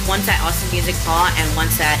times, once at Austin Music Hall and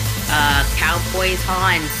once at Cowboys Hall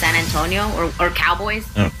in San Antonio, or Cowboys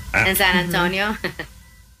in San Antonio.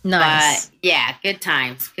 Nice. But good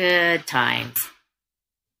times. That's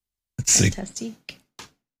sick. Fantastic.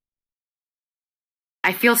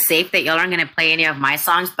 I feel safe that y'all aren't going to play any of my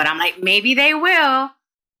songs, but I'm like, maybe they will. I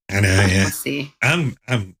know, yeah. We'll see. I don't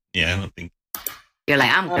think. You're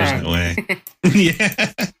like, I'm good. There's no way. Yeah.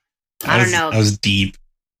 I don't know. I was deep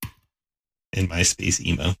in MySpace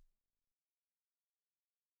emo.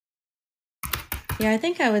 Yeah, I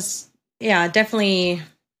think I was, definitely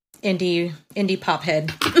indie pop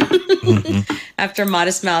head. After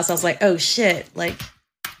Modest Mouse, I was like, oh shit. Like,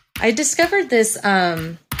 I discovered this,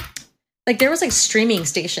 like there was like streaming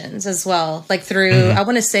stations as well. Like through, I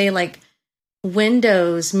want to say like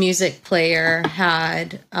Windows Music Player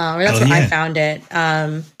had, or that's where I found it,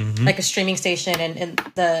 like a streaming station, and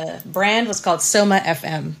the brand was called Soma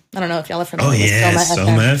FM. I don't know if y'all are familiar with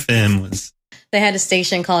Soma FM. Was. They had a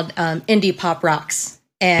station called Indie Pop Rocks,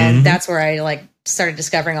 and that's where I like started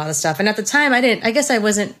discovering all this stuff. And at the time, I guess I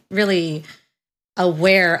wasn't really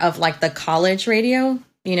aware of like the college radio,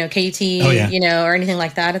 KUT, or anything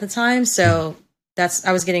like that at the time. So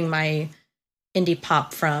I was getting my indie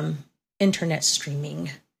pop from internet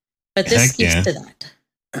streaming, but this speaks to that.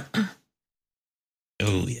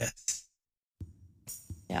 Oh yes,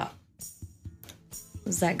 yeah.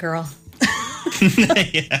 Who's that girl?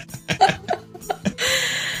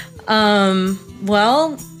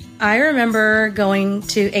 Well, I remember going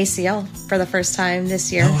to ACL for the first time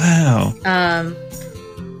this year. Oh wow.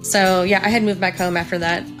 So I had moved back home after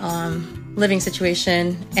that living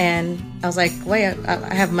situation, and I was like, wait,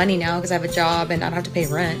 I have money now because I have a job and I don't have to pay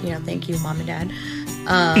rent. Thank you, mom and dad.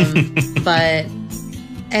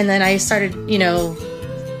 And then I started,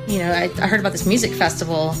 I heard about this music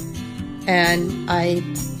festival, and I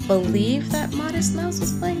believe that Modest Mouse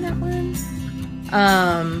was playing that one.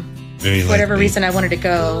 For whatever reason, I wanted to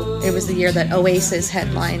go. It was the year that Oasis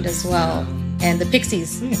headlined as well. and the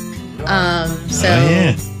Pixies.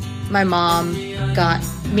 My mom got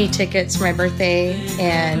me tickets for my birthday,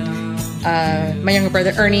 and my younger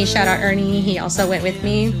brother Ernie, shout out Ernie, he also went with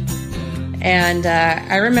me. And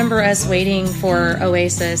I remember us waiting for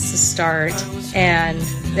Oasis to start, and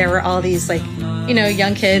there were all these like, you know,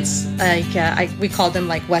 young kids, like we called them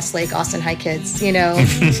like Westlake, Austin High kids, you know,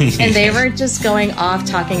 and they were just going off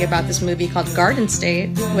talking about this movie called Garden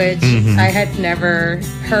State, which I had never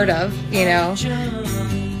heard of, you know.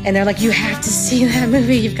 And they're like, you have to see that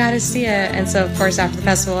movie. You've got to see it. And so, of course, after the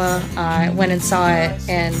festival, I went and saw it.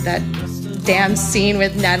 And that damn scene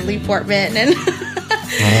with Natalie Portman. And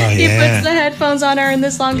he puts the headphones on her and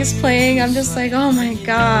this song is playing. I'm just like, oh, my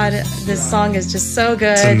God. This song is just so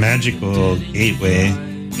good. It's a magical gateway.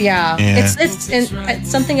 Yeah. It's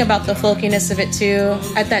something about the folkiness of it, too.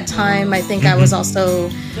 At that time, I think I was also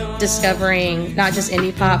discovering not just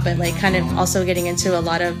indie pop, but like kind of also getting into a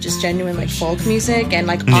lot of just genuine like folk music and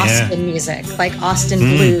like Austin music, like Austin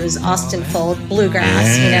blues, Austin folk,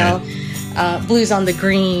 bluegrass, you know, blues on the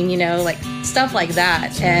green, you know, like stuff like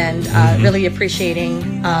that. And really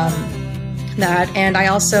appreciating that. And I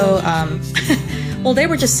also... well, they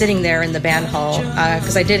were just sitting there in the band hall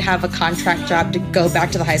because I did have a contract job to go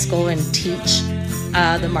back to the high school and teach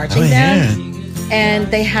the marching band.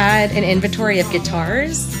 And they had an inventory of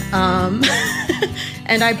guitars. And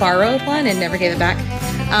I borrowed one and never gave it back.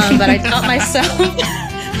 But I taught myself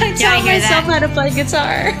how to play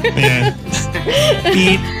guitar.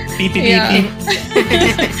 Beep, beep, beep, beep.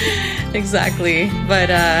 Exactly. But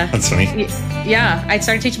that's funny. Yeah, I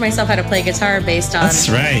started teaching myself how to play guitar based on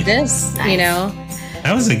this, you know.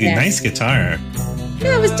 That was a good, nice guitar.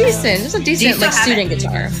 Yeah, it was decent. It was a decent, like, student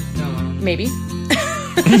guitar. Maybe.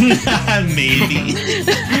 Maybe.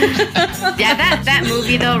 Yeah, that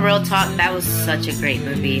movie, though, real talk, that was such a great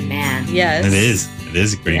movie, man. Yes. It is. It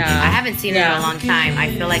is a great movie. I haven't seen it in a long time. I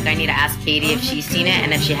feel like I need to ask Katie if she's seen it,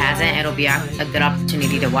 and if she hasn't, it'll be a good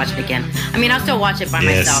opportunity to watch it again. I mean, I'll still watch it by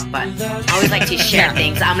myself, but I always like to share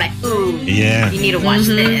things. I'm like, ooh, you need to watch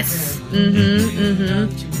this.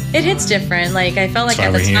 It hits different. Like, I felt like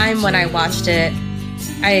at the time when I watched it,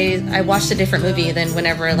 I watched a different movie than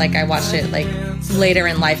whenever like I watched it like later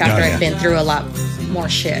in life after I'd been through a lot more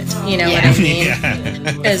shit. You know what I mean?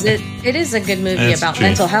 Because it is a good movie about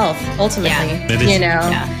mental health ultimately. You know?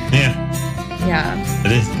 Yeah.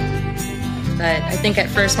 It is. But I think at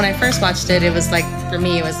first, when I first watched it, it was like, for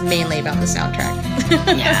me, it was mainly about the soundtrack.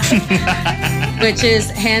 Which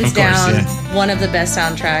is hands down one of the best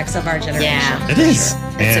soundtracks of our generation. Yeah. It is.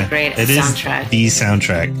 It's a great soundtrack. It is the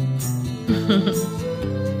soundtrack.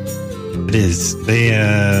 It is.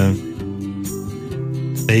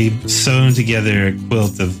 They sewn together a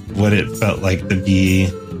quilt of what it felt like to be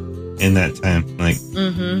in that time. Like,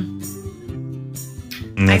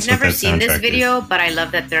 I've never seen this video, but I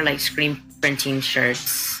love that they're like screen printing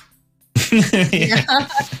shirts.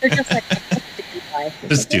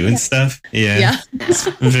 Just doing stuff. It's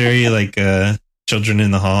very like children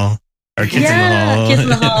in the hall. Or kids in the hall. Kids in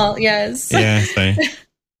the hall, yes. Sorry.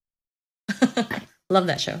 Love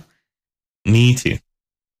that show. Me too.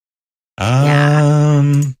 I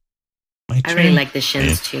really like the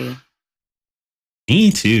Shins too.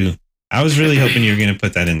 Me too. I was really hoping you were going to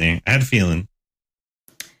put that in there. I had a feeling.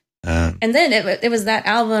 And then it was that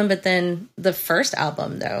album, but then the first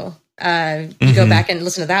album though, you go back and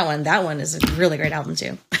listen to that one. That one is a really great album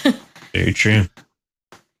too. Very true.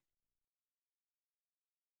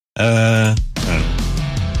 And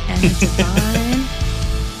Divine.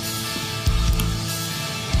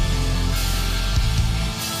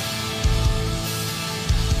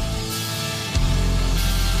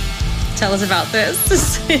 Tell us about this.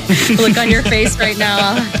 Look on your face right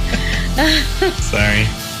now. Sorry.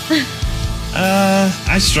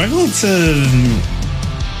 I struggle to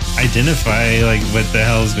identify like what the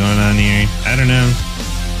hell is going on here. I don't know.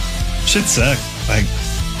 Shit sucked. Like,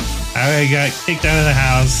 I got kicked out of the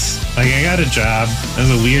house. Like, I got a job. It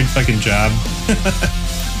was a weird fucking job.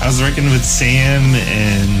 I was working with Sam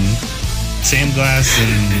Glass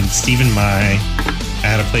and Stephen Mai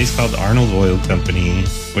at a place called Arnold Oil Company,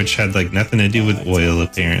 which had like nothing to do with oil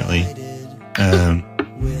apparently.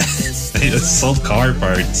 They just sold car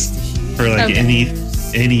parts for like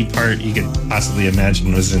any part you could possibly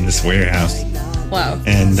imagine was in this warehouse. Wow.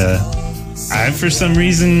 And I for some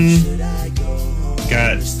reason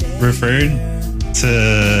got referred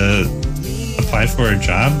to apply for a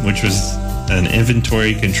job, which was an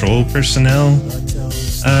inventory control personnel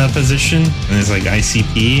position, and it's like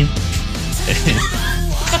ICP.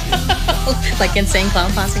 Like Insane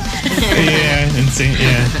Clown Posse. Insane.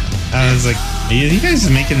 Yeah, I was like, you guys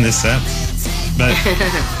are making this up, but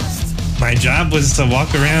my job was to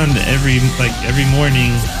walk around every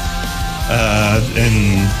morning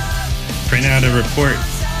and print out a report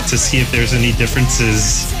to see if there's any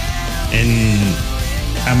differences in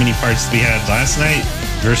how many parts we had last night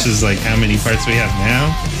versus like how many parts we have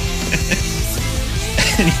now.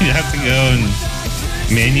 And you'd have to go and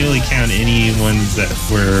manually count any ones that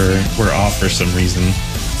were off for some reason.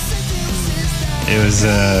 It was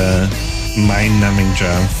a mind-numbing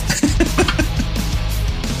job.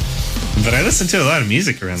 But I listened to a lot of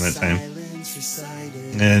music around that time.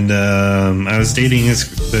 And I was dating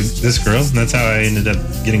this girl, and that's how I ended up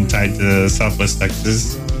getting tied to Southwest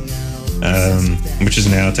Texas, which is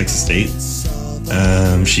now Texas State.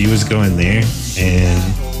 She was going there,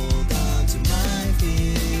 and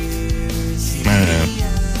I don't know.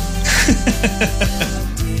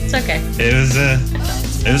 It's okay.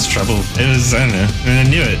 It was trouble. It was, I don't know. And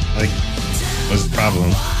I knew it, like, was a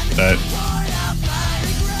problem. But,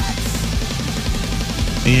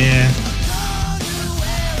 yeah.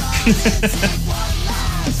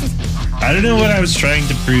 I don't know what I was trying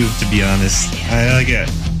to prove, to be honest.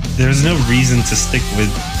 There was no reason to stick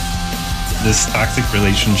with this toxic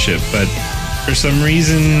relationship, but for some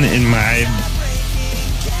reason in my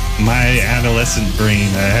adolescent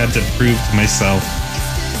brain, I had to prove to myself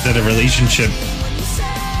that a relationship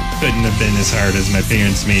couldn't have been as hard as my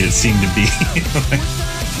parents made it seem to be.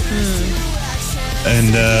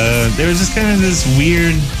 And there was just kind of this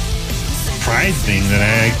weird pride thing that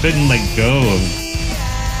I couldn't let go of,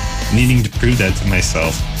 needing to prove that to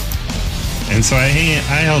myself. And so I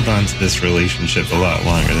held on to this relationship a lot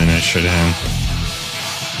longer than I should have.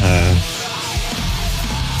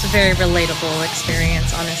 It's a very relatable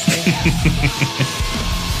experience, honestly.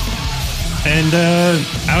 And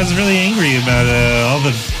I was really angry about all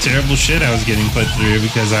the terrible shit I was getting put through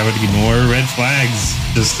because I would ignore red flags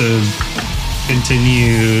just to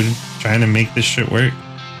continue trying to make this shit work.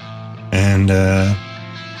 And I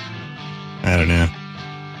don't know.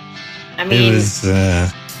 I mean, it was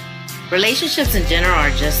relationships in general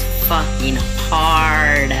are just fucking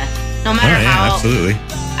hard. No matter absolutely.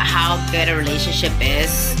 how good a relationship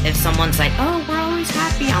is, if someone's like, oh, we're always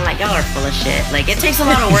happy, I'm like, y'all are full of shit. Like, it takes a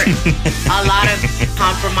lot of work, a lot of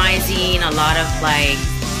compromising, a lot of like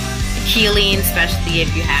healing, especially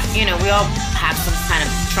if you have, we all have some kind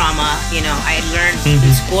of trauma. I learned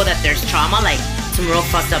in school that there's trauma, like some real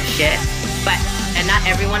fucked up shit, and not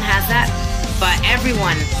everyone has that, but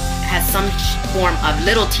everyone has some form of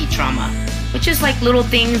little t trauma, which is like little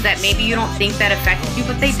things that maybe you don't think that affected you,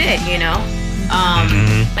 but they did,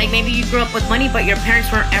 like maybe you grew up with money, but your parents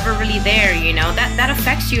weren't ever really there, that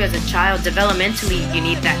affects you as a child. Developmentally, you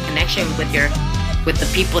need that connection with the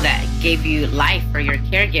people that gave you life, or your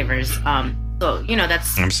caregivers. So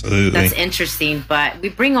that's absolutely, that's interesting, but we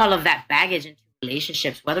bring all of that baggage into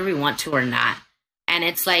relationships, whether we want to or not. And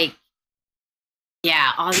it's like,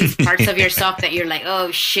 yeah, all these parts of yourself that you're like,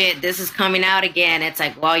 oh shit, this is coming out again. It's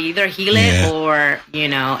like, well, you either heal it or,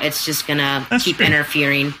 it's just gonna keep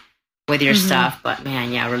interfering with your stuff. But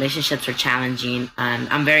man, yeah, relationships are challenging. And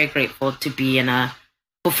I'm very grateful to be in a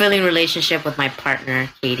fulfilling relationship with my partner,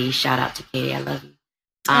 Katie. Shout out to Katie. I love you.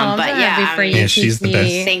 But yeah, for you, she's the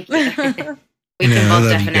best. Thank you. We can both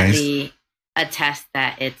definitely attest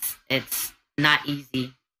that it's not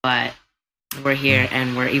easy, but we're here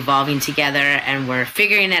and we're evolving together and we're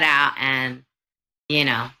figuring it out, and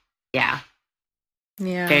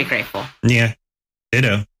very grateful. Yeah,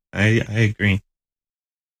 ditto. I agree.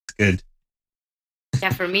 It's good. Yeah,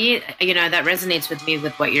 for me, that resonates with me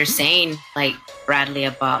with what you're saying, like Bradley,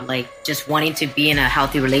 about like just wanting to be in a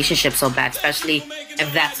healthy relationship so bad, especially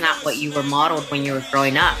if that's not what you were modeled when you were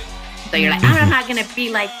growing up. So you're like, I'm not gonna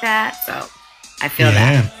be like that. So I feel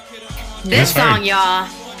that. This song, y'all.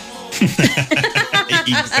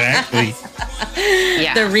 Exactly.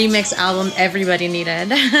 Yeah. The remix album everybody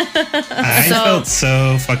needed. I felt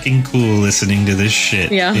so fucking cool listening to this shit,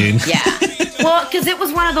 dude. Yeah. Well, because it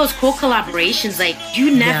was one of those cool collaborations. Like,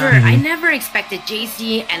 I never expected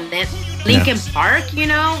Jay-Z and Linkin Park,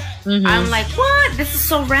 I'm like, what? This is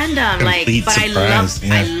so random. Complete but surprise.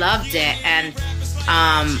 I loved it. And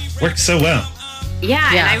worked so well.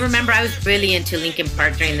 Yeah, and I remember I was really into Linkin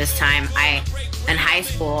Park during this time. In high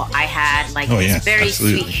school, I had this very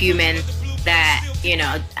sweet human that,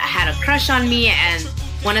 had a crush on me, and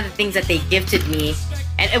one of the things that they gifted me,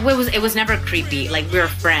 and it was never creepy, like we were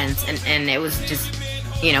friends, and it was just,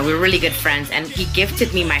 we were really good friends, and he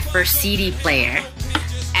gifted me my first CD player,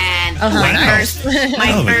 and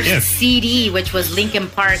my first CD, which was Linkin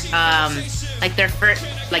Park, their first,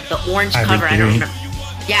 the orange cover, I don't remember.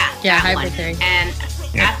 Yeah, Hybrid Theory. And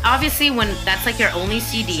obviously when that's your only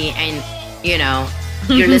CD, and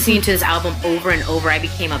you're listening to this album over and over. I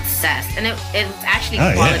became obsessed, and it was actually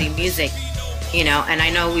quality music, you know. And I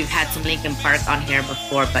know we've had some Linkin Park on here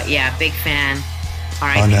before, but yeah, big fan.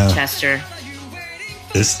 R.I.P. Chester.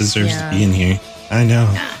 This deserves to be in here. I know.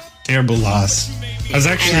 Yeah. Terrible loss. I was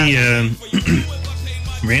actually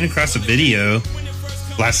ran across a video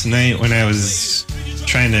last night when I was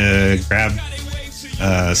trying to grab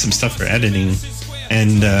some stuff for editing,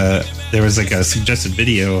 and there was like a suggested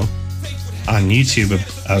video on YouTube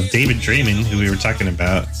of David Draymond, who we were talking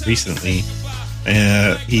about recently.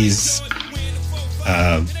 He's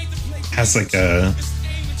has like a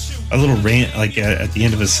little rant, like at the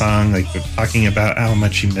end of a song, like talking about how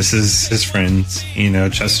much he misses his friends, you know,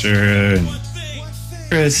 Chester and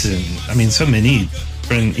Chris, and I mean, so many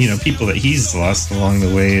friend, you know, people that he's lost along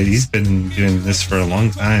the way. He's been doing this for a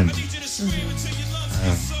long time.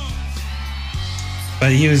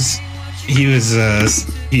 But he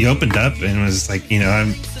opened up and was like, you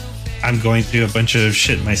know, I'm going through a bunch of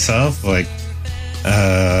shit myself. Like,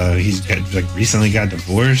 he's recently got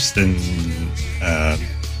divorced, and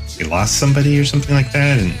he lost somebody or something like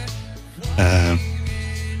that,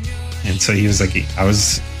 and so he was like, I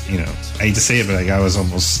was, you know, I hate to say it, but like I was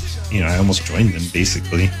almost, you know, I almost joined them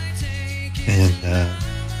basically, and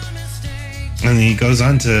then he goes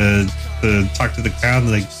on to talk to the crowd,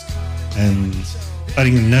 like, and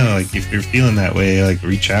letting them know, like, if you're feeling that way, like,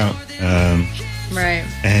 reach out. Right.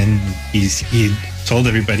 And he told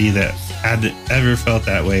everybody that had ever felt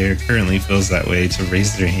that way or currently feels that way to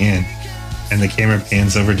raise their hand. And the camera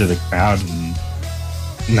pans over to the crowd, and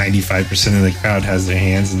 95% of the crowd has their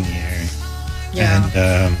hands in the air. Yeah.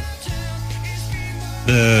 And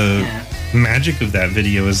the magic of that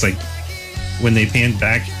video is like when they panned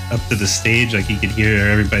back up to the stage, like you could hear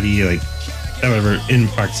everybody, like, however, in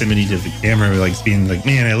proximity to the camera, like being like,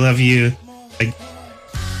 "Man, I love you," like,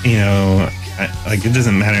 you know, like it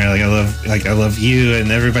doesn't matter, like I love you,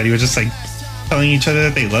 and everybody was just like telling each other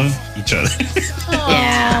that they love each other.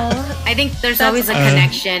 Yeah, I think there's always a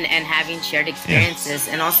connection and having shared experiences,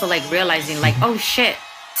 and also like realizing, like, oh shit,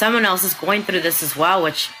 someone else is going through this as well,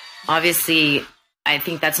 which obviously I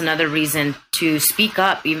think that's another reason to speak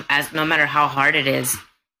up, even as no matter how hard it is.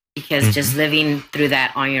 Because just living through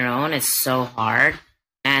that on your own is so hard.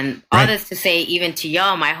 And all this to say, even to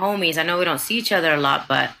y'all, my homies, I know we don't see each other a lot,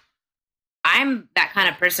 but I'm that kind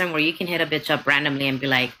of person where you can hit a bitch up randomly and be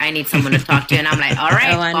like, I need someone to talk to. And I'm like, all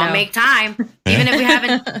right, I'll make time. Even if we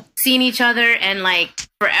haven't seen each other in like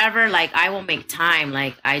forever, like I will make time.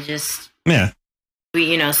 Like I just,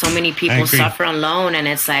 you know, so many people suffer alone, and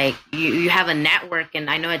it's like you have a network, and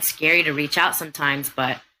I know it's scary to reach out sometimes,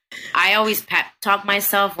 but I always pep talk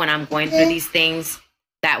myself when I'm going through these things.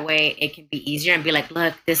 That way it can be easier and be like,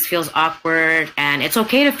 look, this feels awkward, and it's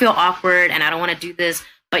okay to feel awkward, and I don't want to do this,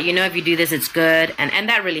 but you know, if you do this, it's good. And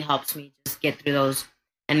that really helps me just get through those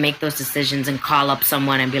and make those decisions and call up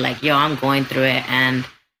someone and be like, yo, I'm going through it, and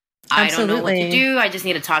I don't know what to do. I just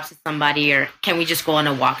need to talk to somebody, or can we just go on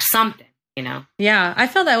a walk, something, you know? Yeah, I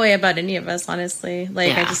feel that way about any of us, honestly.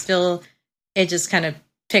 Like, I just feel it just kind of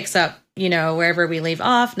picks up, you know, wherever we leave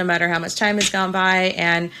off, no matter how much time has gone by.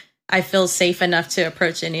 And I feel safe enough to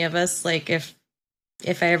approach any of us, like if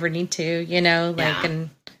I ever need to, you know, like, and,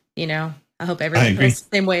 you know, I hope everyone feels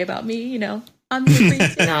the same way about me, you know. I'm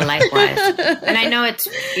no, likewise. And I know it's,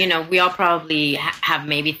 you know, we all probably have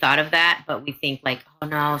maybe thought of that, but we think like, oh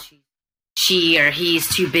no, she or he's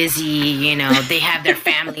too busy, you know, they have their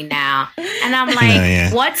family now. And I'm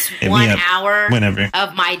like, what's 1 hour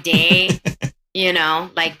of my day? You know,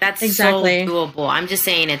 like that's so doable. I'm just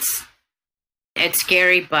saying it's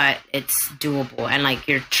scary, but it's doable. And like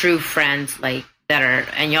your true friends, like that are,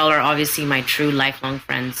 and y'all are obviously my true lifelong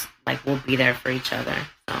friends, like we'll be there for each other.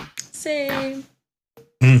 So same.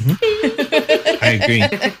 I agree. I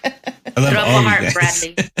love Throw up all a heart, guys.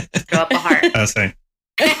 Bradley. Throw up a heart. Oh, sorry.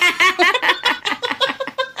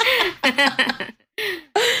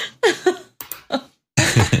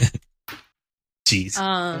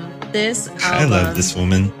 Jeez. This album, I love this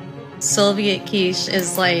woman. Soviet Quiche,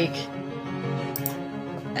 is like,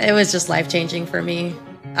 it was just life-changing for me.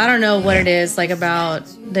 I don't know what it is like about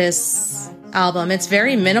this album. It's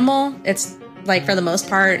very minimal. It's like, for the most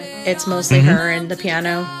part, it's mostly her and the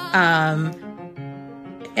piano.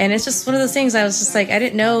 And it's just one of those things I was just like, I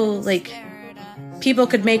didn't know like people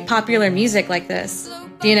could make popular music like this.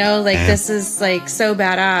 You know, like this is like so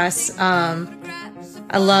badass.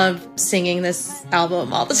 I love singing this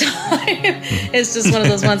album all the time. It's just one of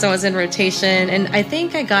those ones that was in rotation. And I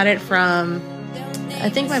think I got it from, I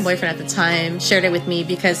think my boyfriend at the time shared it with me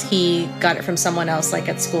because he got it from someone else, like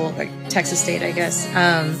at school, like Texas State, I guess.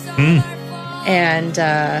 And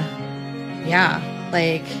yeah,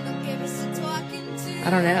 Like, I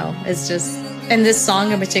don't know. It's just, and this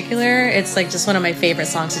song in particular, it's like just one of my favorite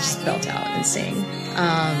songs to just belt out and sing.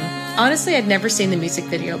 Honestly, I'd never seen the music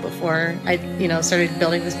video before I, started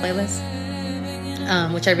building this playlist,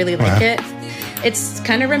 which I really like it. It's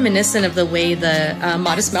kind of reminiscent of the way the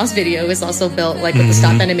Modest Mouse video is also built, like with the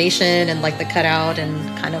stop animation and like the cutout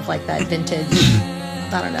and kind of like that vintage,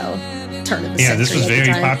 I don't know, turn of the century. This was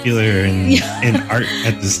very popular in art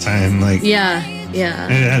at this time. Like,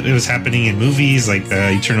 it was happening in movies, like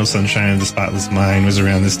Eternal Sunshine of the Spotless Mind was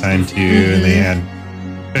around this time too, and they had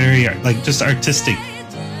very like just artistic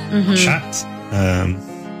shots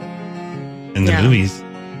in the movies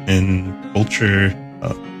and culture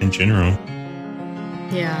in general.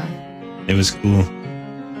 Yeah, it was cool.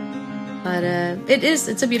 But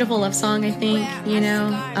it's a beautiful love song, I think,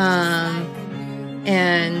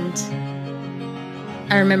 and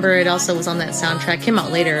I remember it also was on that soundtrack. Came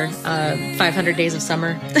out later, 500 Days of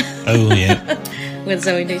Summer. Oh yeah, with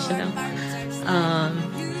Zooey Deschanel.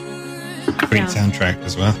 Great soundtrack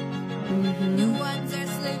as well.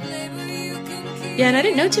 Yeah, and I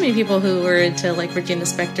didn't know too many people who were into like Regina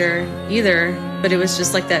Spektor either, but it was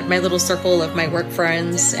just like that, my little circle of my work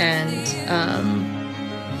friends, and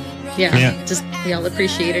just we all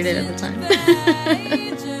appreciated it at the time.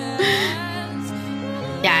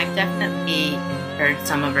 Yeah, I've definitely heard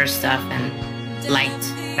some of her stuff and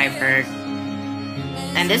liked what I've heard.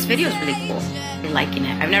 And this video is really cool. I'm liking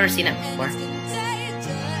it. I've never seen it before.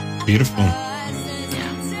 Beautiful.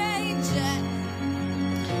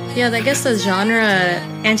 Yeah, I guess the genre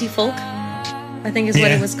anti-folk, I think is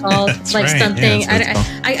what it was called. Like right. something. Yeah,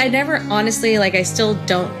 I never honestly, like, I still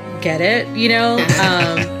don't get it,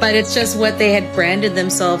 but it's just what they had branded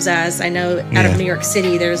themselves as. I know out of New York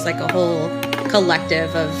City, there's like a whole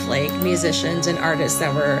collective of like musicians and artists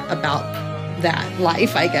that were about that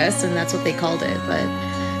life, I guess, and that's what they called it. But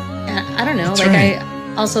I don't know. That's like right.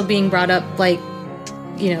 I also being brought up like,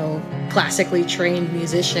 classically trained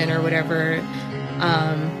musician or whatever.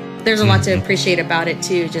 There's a lot to appreciate about it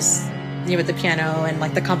too, just with the piano and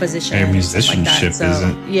like the composition. Their musicianship like that.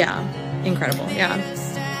 isn't incredible.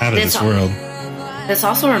 Out of this world. This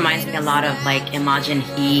also reminds me a lot of like Imogen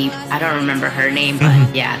Heap. I don't remember her name,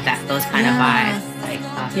 but those kind of vibes. Like,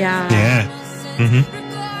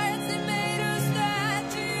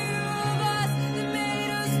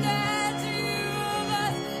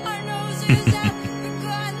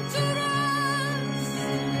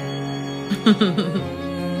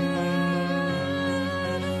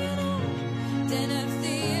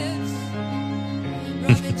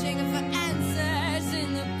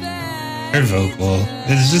 Her vocal,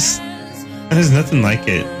 there's nothing like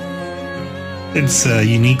it. It's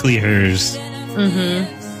uniquely hers.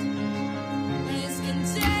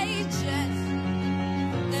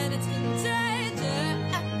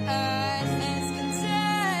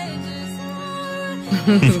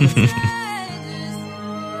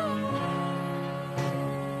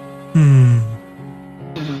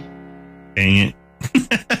 Dang it.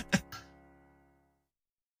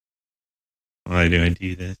 Why do I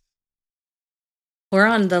do this? We're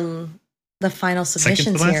on the final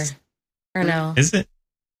submissions here. Or no? Is it?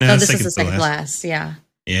 No, this is the second last. Yeah.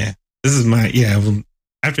 Yeah. This is my, well,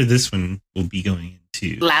 after this one, we'll be going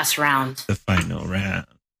into last round. The final round.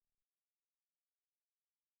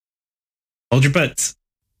 Hold your butts.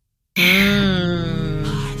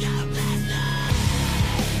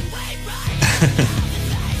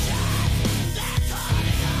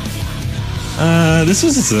 This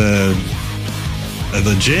was a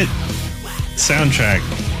legit soundtrack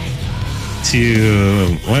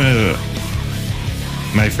to one of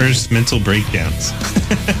my first mental breakdowns.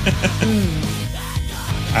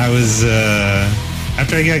 I was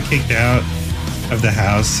after I got kicked out of the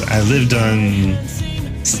house, I lived on.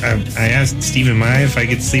 I asked Stephen Mai if I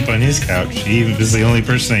could sleep on his couch. He was the only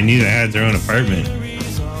person I knew that had their own apartment.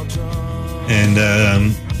 And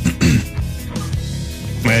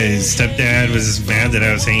my stepdad was mad that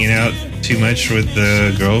I was hanging out too much with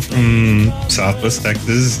the girl from Southwest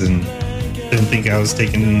Texas and didn't think I was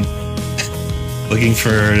looking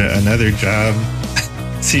for another job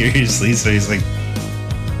seriously. So he's like,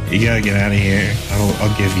 you gotta get out of here.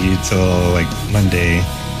 I'll give you till like Monday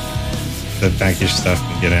to pack your stuff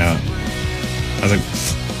and get out. I was like,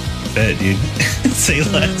 bet, dude. Say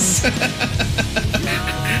less.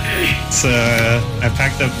 So I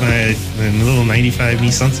packed up my little 95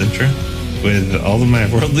 Nissan Sentra with all of my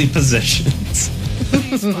worldly possessions.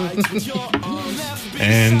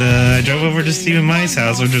 And I drove over to Stephen Mai's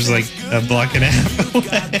house, which was like a block and a half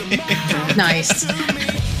away. Nice.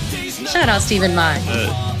 Shout out Stephen Mai.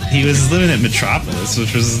 he was living at Metropolis,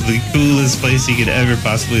 which was the coolest place you could ever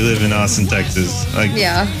possibly live in Austin, Texas. Like,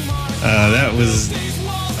 Yeah. That was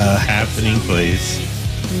a happening place.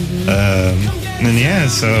 And yeah,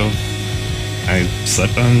 so I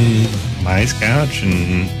slept on Maya's couch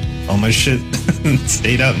and all my shit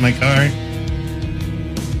stayed out in my car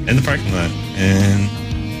in the parking lot. And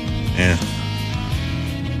yeah.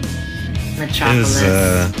 Metropolis. It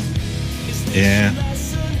was, yeah.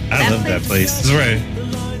 I love that place. This is where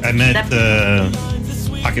I met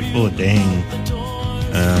Pocket Full of Dang.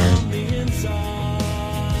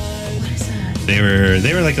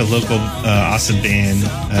 They were like a local Austin band.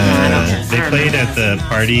 They played at the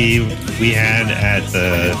party we had at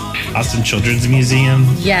the Austin Children's Museum.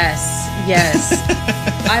 Yes.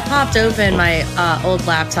 I popped open my old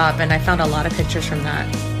laptop and I found a lot of pictures from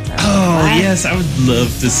that. So. Oh, yes, I would love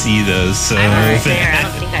to see those. So I was there. I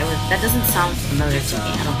don't think I was. That doesn't sound familiar to me.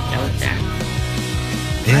 I don't think I was there.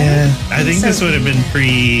 Yeah, I think this would have been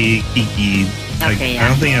pre-Kiki. Like, Okay, yeah. I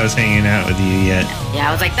don't think I was hanging out with you yet. Yeah,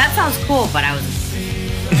 I was like, that sounds cool, but I was.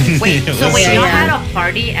 Wait, It so was, wait, y'all yeah. had a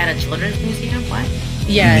party at a children's museum? What?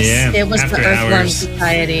 Yes, Yeah, it was the after Earthworm hours.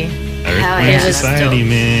 Society. Earthworm yeah, that's Society, dope.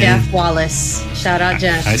 man. Jeff Wallace. Shout out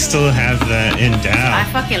Jeff. I still have that in Dow. I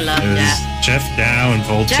fucking love It was Jeff. Jeff Dow and Jeff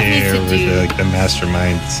Voltaire needs to were do- the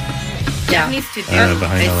masterminds Yeah. Jeff needs to do.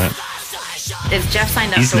 behind all that. Is Jeff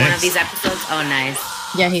signed up He's for one next. of these episodes? Oh, nice.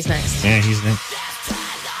 Yeah, he's next. Yeah, he's next.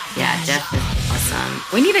 Yeah, Jeff is awesome.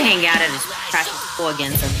 We need to hang out at his Crash's pool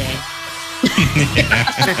again someday.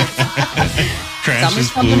 Crash Summer's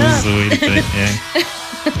is cool coming up. is the way to put it,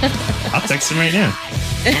 yeah. I'll text him right now.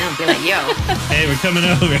 And I'll be like, yo, Hey, we're coming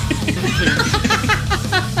over.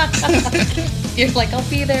 You're like, I'll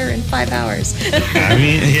be there in 5 hours. I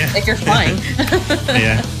mean, yeah. Like you're flying.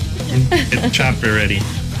 Yeah. Get the chopper ready.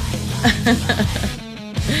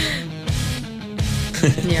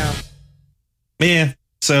 Yeah. Yeah.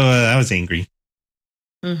 So I was angry.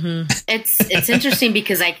 it's interesting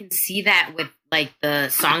because I can see that with like the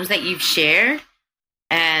songs that you've shared,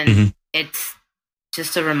 and Mhm. it's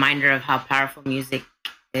just a reminder of how powerful music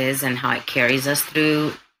is and how it carries us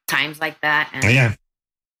through times like that. And Yeah.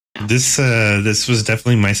 This was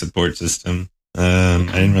definitely my support system. I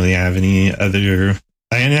didn't really have any other.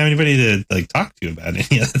 I didn't have anybody to like talk to about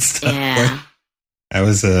any of that stuff. yeah, I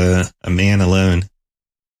was a man alone.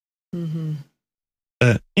 Mm-hmm.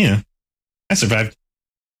 But I survived.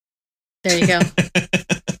 There you go.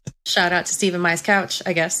 Shout out to Stephen Mai's couch,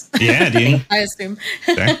 I guess. Yeah, dude. I assume.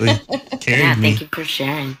 Exactly. Carried yeah. me. Thank you for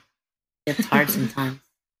sharing. It's hard sometimes.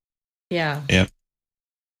 Yeah. Yep.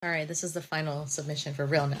 All right, this is the final submission for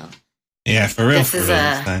real now. Yeah, for real. This for is real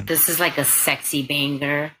this time. this is like a sexy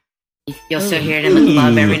banger. You'll still hear it in the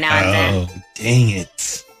club every now and then. Oh, dang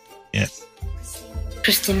it. Yes.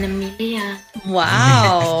 Christina Amelia.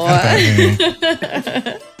 Wow.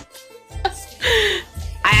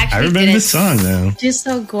 I remember the song though. She's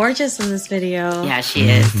so gorgeous in this video. Yeah, she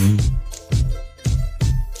is. Mhm.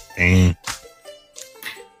 Dang.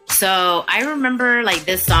 So I remember like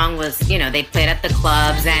this song was, they played at the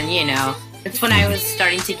clubs, and it's when I was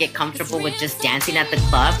starting to get comfortable with just dancing at the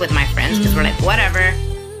club with my friends because we're like, whatever.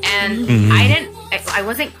 And I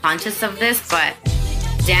wasn't conscious of this, but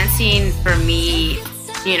dancing for me,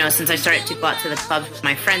 since I started to go out to the clubs with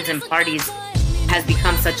my friends and parties, has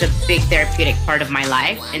become such a big therapeutic part of my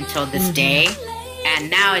life until this day. And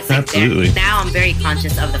now it's like Absolutely. now I'm very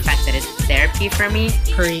conscious of the fact that it's therapy for me.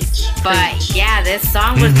 Preach. But preach. yeah, this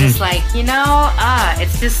song was just like,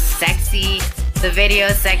 it's just sexy. The video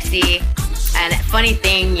is sexy. And funny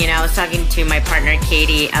thing, I was talking to my partner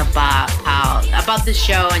Katie about the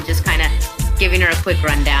show and just kind of giving her a quick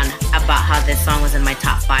rundown about how this song was in my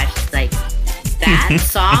top 5. She's like, that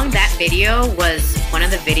song, that video was one of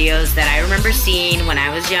the videos that I remember seeing when I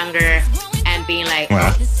was younger and being like,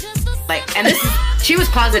 Wow. and she was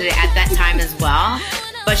closeted at that time as well,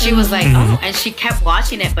 but she was like, oh, and she kept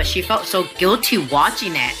watching it, but she felt so guilty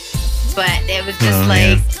watching it. But it was just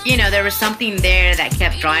there was something there that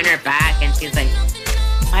kept drawing her back, and she was like,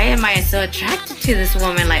 why am I so attracted to this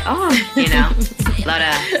woman? Like, a lot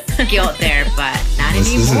of guilt there, but not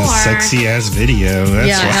This is anymore. a sexy ass video. That's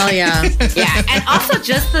Yeah, why. hell yeah. Yeah, and also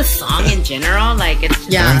just the song in general, like it's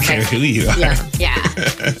just Yeah. I don't care who you are. Yeah. yeah.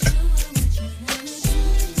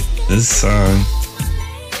 This song.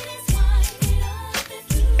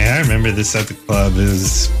 Yeah, I remember this at the club. It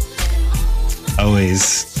was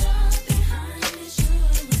always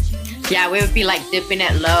Yeah, we would be like dipping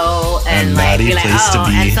it low and A like naughty be like, place to oh,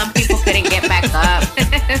 be. and some people couldn't get back up.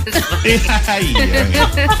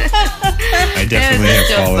 I definitely It have was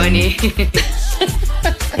so fallen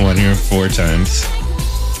funny. 1 or 4 times.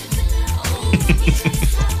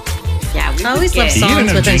 I always love You songs don't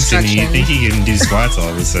have with drinks in you. You instructions. think you can do squats all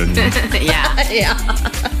of a sudden. Yeah. Yeah.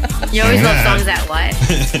 You always love Yeah. songs that what?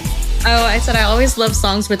 Oh, I said I always love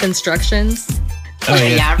songs with instructions. Oh,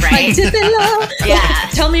 yeah. Yeah, Like, right. dip it low. Yeah.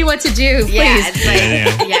 Tell me what to do, please. Yeah, it's like,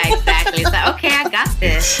 Yeah, yeah, exactly. It's like, okay, I got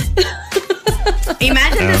this.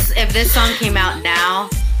 Imagine this if this song came out now.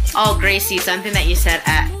 Oh, Gracie, something that you said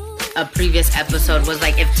at a previous episode was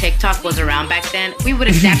like, if TikTok was around back then, we would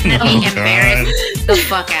have definitely Oh, embarrassed the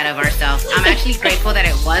fuck out of ourselves. I'm actually grateful that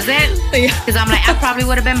it wasn't, because I'm like, I probably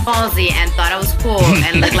would have been ballsy and thought I was cool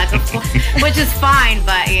and looked like a fool, which is fine,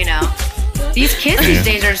 but you know. These kids these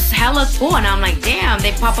days are hella cool, and I'm like, damn,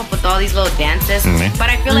 they pop up with all these little dances. Mhm. But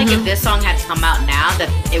I feel like if this song had come out now, that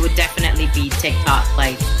it would definitely be TikTok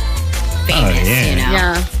like famous, yeah. you know?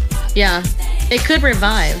 Yeah. Yeah. It could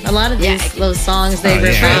revive. A lot of Yeah, these it- those songs they Oh, yeah,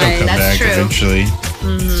 it'll revive. come That's back true. eventually.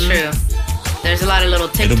 It's true. There's a lot of little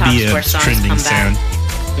It'll be TikToks a where songs trending come sound.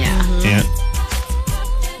 back. Yeah. Yeah.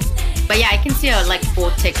 But yeah, I can see a like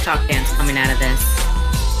full TikTok dance coming out of this.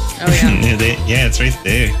 Oh yeah. Yeah, it's right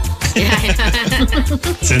there. Yeah.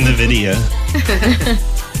 It's in the video.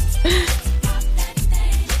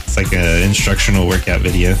 It's like an instructional workout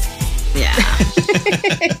video. Yeah.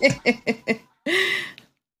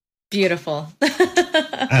 Beautiful.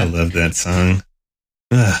 I love that song.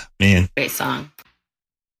 Ugh, man. Great song.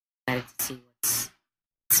 Excited to see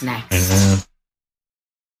what's next. And,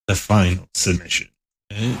 the final submission.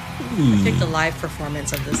 I picked the live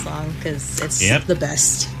performance of this song because it's Yep. the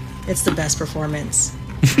best. It's the best performance.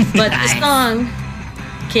 But the Nice. song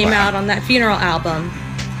came Wow. out on that Funeral album,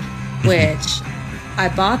 which I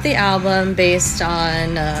bought the album based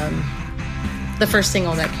on the first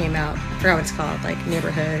single that came out. I forgot what it's called, like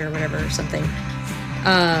Neighborhood or whatever or something.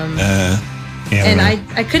 Yeah, And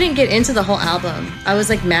I couldn't get into the whole album. I was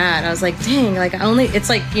like mad. I was like, dang, like it's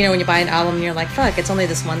like, you know, when you buy an album and you're like, fuck, it's only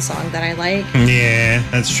this one song that I like. Yeah,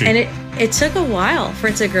 that's true. And it took a while for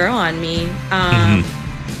it to grow on me.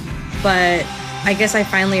 But I guess I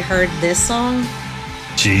finally heard this song.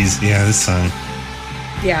 Jeez, yeah, this song.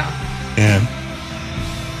 Yeah. Yeah.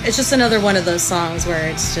 It's just another one of those songs where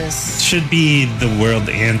it's just, Should be the world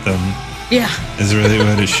anthem, yeah. is really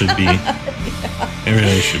what it should be. It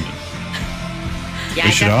really should be. Yeah,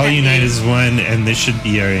 We should all unite as one, and this should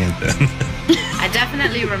be our anthem. I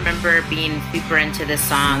definitely remember being super into this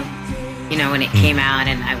song, you know, when it came out,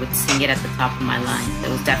 and I would sing it at the top of my lungs. It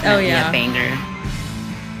was definitely yeah. a banger.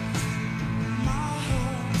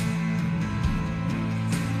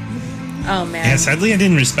 Oh, man. Yeah, sadly, I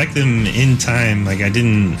didn't respect them in time. Like, I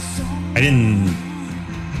didn't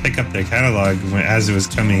pick up their catalog as it was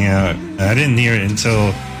coming out. I didn't hear it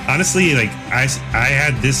until, honestly, like, I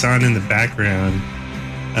had this on in the background.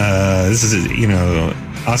 This is, you know,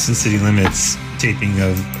 Austin City Limits taping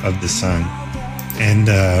of this song. And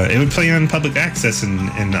it would play on public access in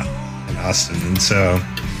Austin. And so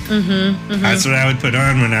that's what I would put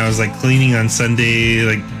on when I was, like, cleaning on Sunday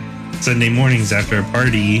mornings after a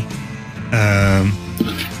party.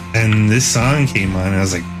 And this song came on, and I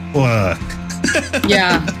was like, fuck.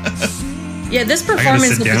 Yeah. Yeah, this gotta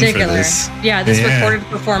performance sit in down for particular. this. Yeah, this Yeah. recorded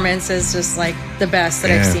performance is just like the best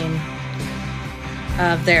that I've Yeah. seen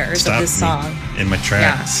of theirs, of Stopped this me song. in my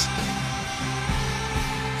tracks.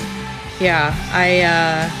 Yeah,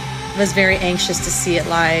 I was very anxious to see it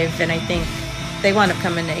live, and I think they wound up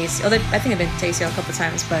coming to ACL. I think I've been to ACL a couple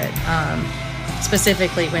times, but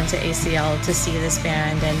specifically went to ACL to see this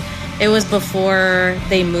band, and it was before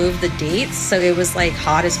they moved the dates, so it was like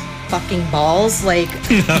hot as fucking balls, like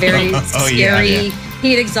very scary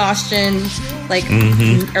heat exhaustion, like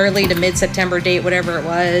early to mid-September date, whatever it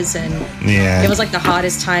was, and Yeah. it was like the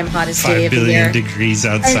hottest day 5 of the billion year. degrees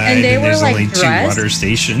outside, And they were, there's like, only 2 dressed- water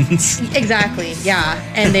stations. Exactly, yeah.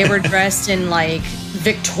 And they were dressed in like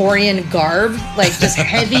Victorian garb, like just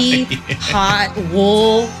heavy, hot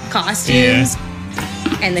wool costumes.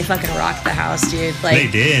 And they fucking rocked the house, dude. Like They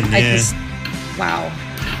did, I yeah. just, wow.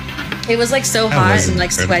 It was like so That hot was and like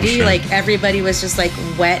incredible sweaty. show. Like everybody was just like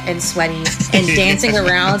wet and sweaty and dancing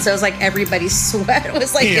around. So it was like everybody's sweat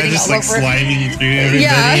was like Yeah, getting just all like over. sliding through everybody.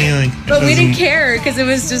 Yeah, Like, but it we didn't wasn't- care because it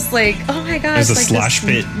was just like, oh my gosh, It was a like slosh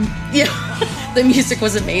pit. Yeah, the music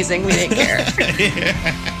was amazing. We didn't care.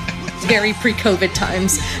 Very pre-COVID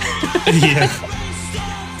times. Yeah.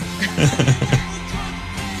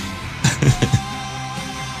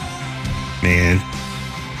 Man.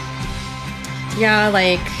 Yeah,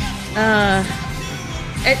 like,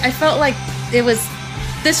 I felt like it was,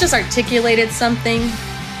 this just articulated something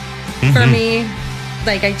for me.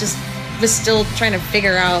 Like, I just was still trying to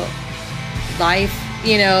figure out life,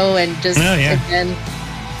 you know, and just, Oh, yeah. and then,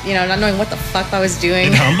 you know, not knowing what the fuck I was doing.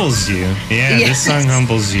 It humbles you. Yeah, Yes. this song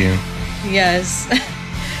humbles you. Yes.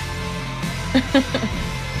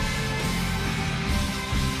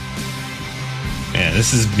 Yeah,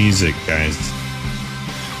 this is music, guys.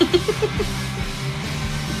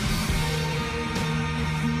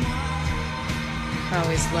 I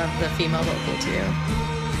always love the female vocal too.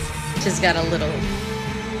 She's got a little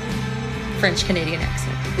French Canadian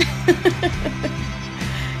accent.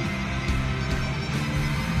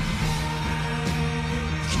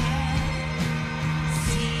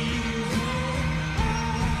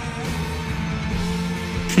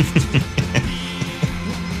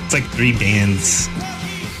 It's like 3 bands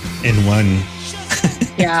in one.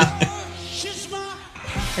 Yeah.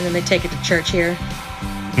 And then they take it to church here.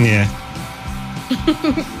 Yeah.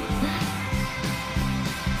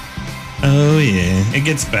 Oh yeah, it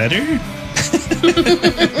gets better.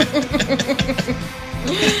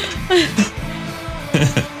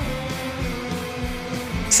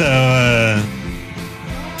 So,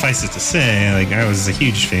 suffice it to say, like I was a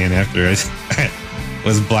huge fan after I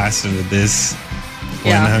was blasted with this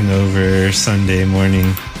one hungover Sunday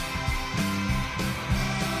morning.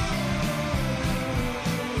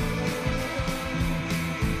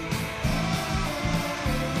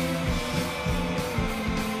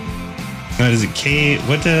 What is it?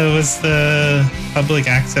 What was the public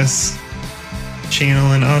access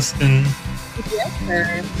channel in Austin?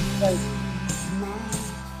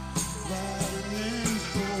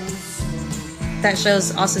 That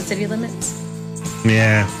shows Austin City Limits.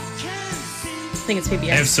 Yeah. I think it's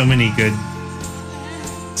PBS. I have so many good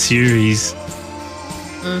series.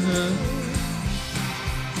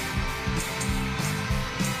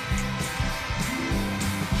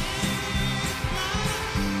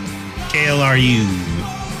 KLRU.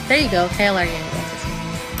 There you go, KLRU.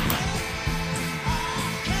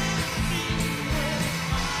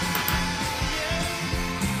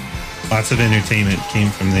 Lots of entertainment came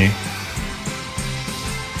from there.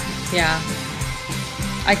 Yeah.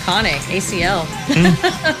 Iconic. ACL.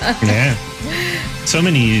 Yeah. So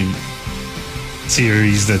many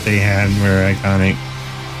series that they had were iconic.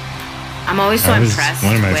 I'm always so impressed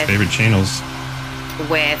one of my favorite channels.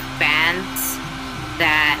 With bands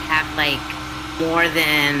that have like more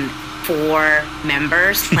than 4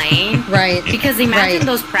 members playing. Right. Because imagine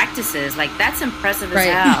those practices. Like that's impressive as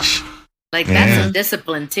hell. Like that's a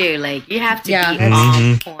discipline too. Like you have to be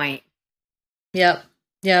on point. Yep.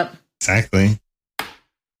 Exactly.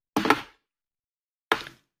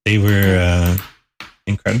 They were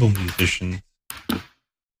incredible musicians.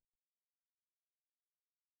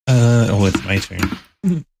 Oh, it's my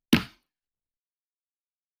turn.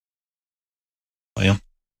 Well.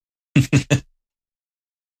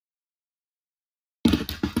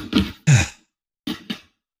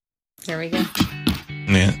 There we go.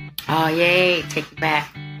 Yeah. Oh, yay. Take it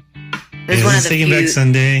back. This is one of the Taking Back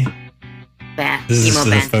Sunday. This is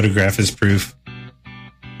the photograph is proof.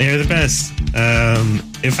 They're the best.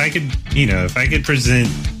 If I could present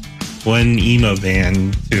one emo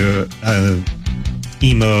band to a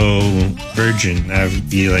emo virgin, I would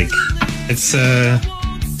be like, it's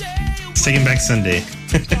Taking Back Sunday.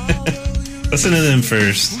 Listen to them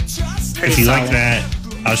first. Pretty if you solid. like that,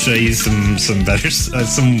 I'll show you some better,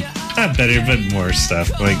 some not better, but more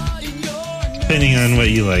stuff. Like depending on what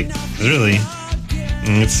you like. Really,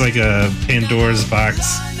 it's like a Pandora's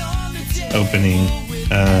box opening.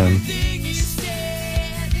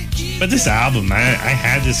 But this album, I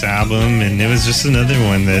had this album, and it was just another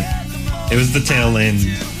one it was the tail end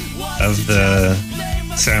of the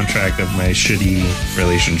soundtrack of my shitty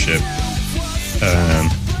relationship.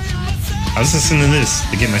 I was listening to this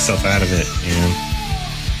to get myself out of it, you know.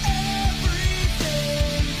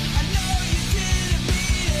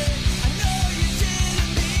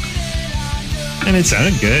 And it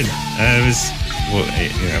sounded good. It was,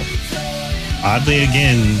 oddly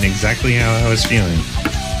again, exactly how I was feeling.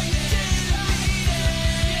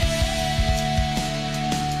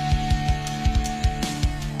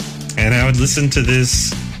 And I would listen to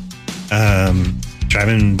this,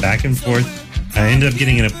 driving back and forth. I ended up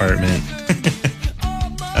getting an apartment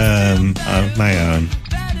of my own.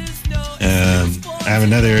 I have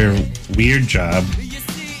another weird job.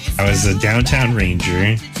 I was a downtown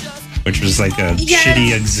ranger, which was like a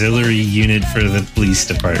shitty auxiliary unit for the police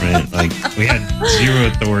department. Like we had zero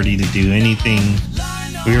authority to do anything.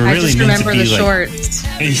 We were really meant to be the like shorts.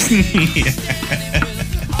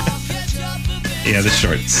 Yeah, the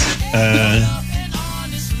shorts.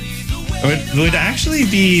 Would actually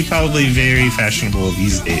be probably very fashionable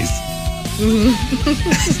these days.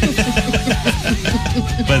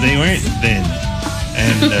 But they weren't then.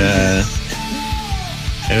 And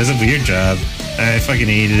it was a weird job. I fucking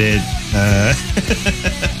hated it.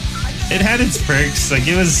 it had its perks. Like,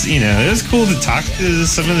 it was, it was cool to talk to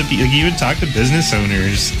some of the people. Like, you would talk to business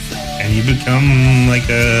owners, and you become like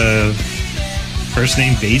a first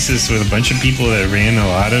name basis with a bunch of people that ran a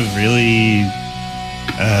lot of really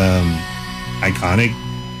iconic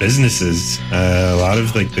businesses. A lot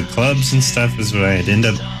of like the clubs and stuff is what I'd end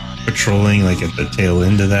up patrolling, like at the tail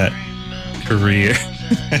end of that career.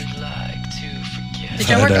 Did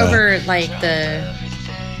y'all work over like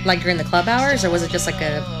during the club hours, or was it just like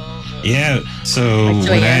a so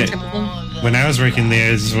like when I was working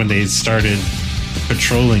there is when they started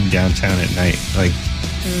patrolling downtown at night. Like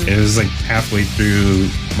it was like halfway through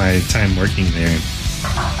my time working there,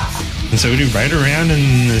 and so we'd ride around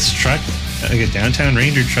in this truck, like a downtown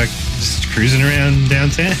Ranger truck, just cruising around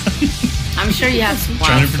downtown. I'm sure you have some wild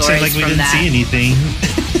trying to pretend like we didn't see anything.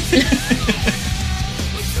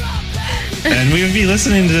 And we would be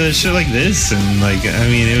listening to shit like this, and like, I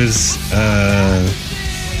mean, it was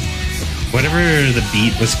whatever the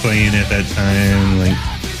beat was playing at that time, like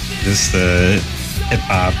just the hip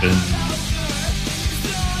hop and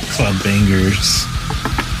club bangers,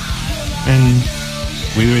 and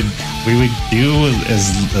we would do as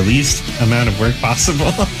the least amount of work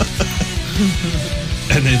possible,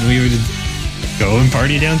 and then we would go and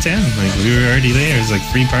party downtown. Like, we were already there. It was like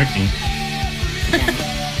free parking.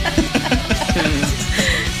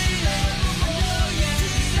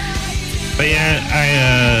 But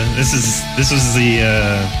yeah, this was the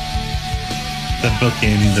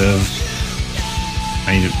bookend of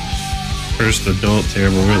my first adult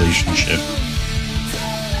terrible relationship.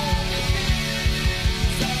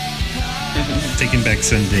 Taking Back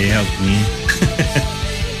Sunday helped me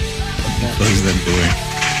close that door.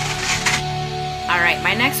 All right,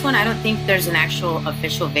 my next one, I don't think there's an actual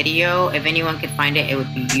official video. If anyone could find it, it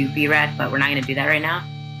would be you, B-Rad, but we're not going to do that right now.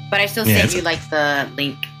 But I still sent you like the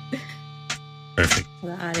link. Perfect.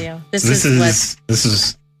 The audio. This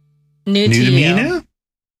is new to me you now?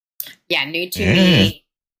 Yeah, new to me.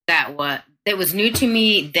 It was new to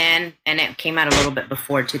me then, and it came out a little bit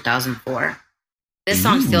before 2004. This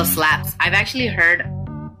song still slaps. I've actually heard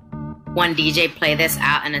one DJ play this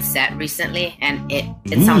out in a set recently, and it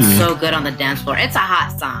sounds so good on the dance floor. It's a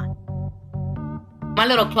hot song. My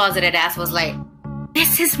little closeted ass was like,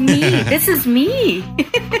 this is me. This is me.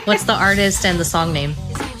 What's the artist and the song name?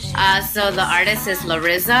 So the artist is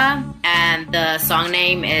Larissa, and the song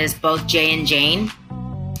name is both Jay and Jane.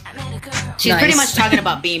 She's pretty much talking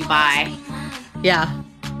about being bi. Yeah.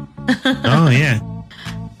 Oh, yeah.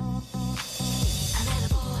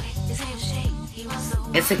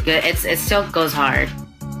 It still goes hard.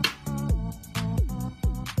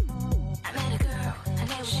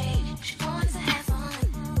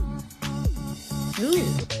 Ooh.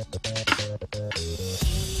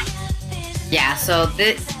 Yeah, so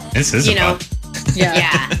this is a pop.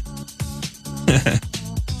 Yeah.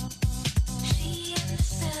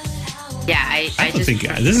 Yeah, I just think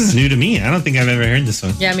this is new to me. I don't think I've ever heard this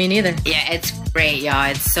one. Yeah, me neither. Yeah, it's great,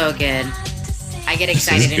 y'all. It's so good. I get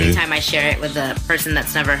excited anytime I share it with a person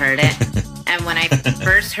that's never heard it. And when I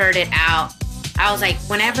first heard it out, I was like,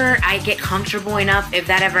 whenever I get comfortable enough, if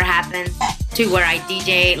that ever happens, to where I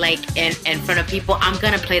DJ like in front of people, I'm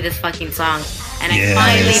gonna play this fucking song. And I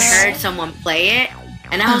finally heard someone play it,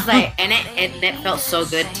 and I was like, and it felt so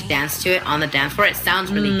good to dance to it on the dance floor. It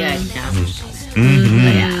sounds really good, you know. Mm-hmm.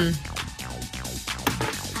 But yeah.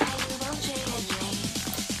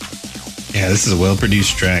 Yeah, this is a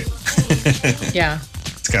well-produced track. Yeah.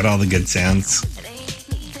 It's got all the good sounds.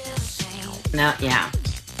 No, yeah.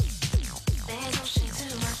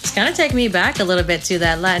 It's kind of taking me back a little bit to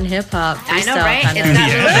that Latin hip hop. I know, right? Kinda.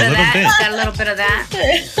 It's got a little bit of that.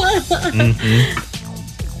 Mm-hmm.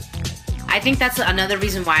 I think that's another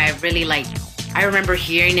reason why I really like. I remember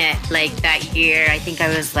hearing it like that year. I think I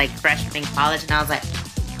was like freshman in college, and I was like,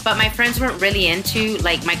 but my friends weren't really into,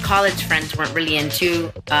 like, my college friends weren't really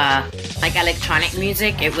into like electronic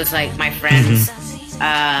music. It was like my friends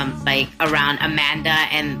like around Amanda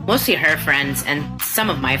and mostly her friends and some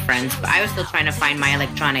of my friends, but I was still trying to find my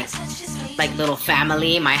electronic like little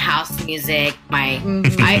family, my house music, my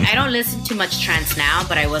I don't listen to much trance now,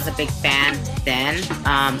 but I was a big fan then.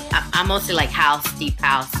 I'm mostly like house, deep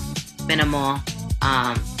house, minimal,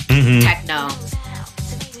 techno.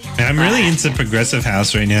 I'm really into progressive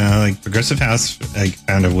house right now. Like, progressive house like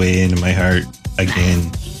found a way into my heart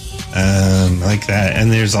again. I like that.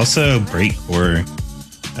 And there's also breakcore,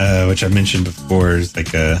 which I mentioned before, is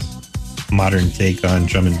like a modern take on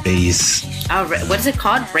drum and bass. Oh, what is it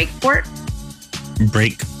called? Breakcore?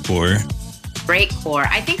 Breakcore.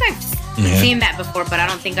 I think I've seen that before, but I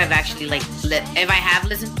don't think I've actually like if I have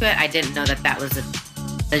listened to it, I didn't know that was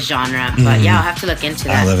the genre. But yeah, I'll have to look into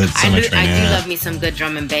that. I love it so much right I do now. love me some good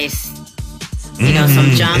drum and bass. You know, some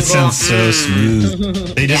jungle. It sounds so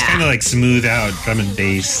smooth. They just kind of like smooth out drum and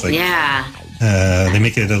bass. Like, they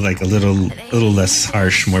make it like a little less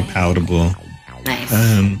harsh, more palatable. Nice.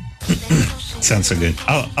 Sounds so good.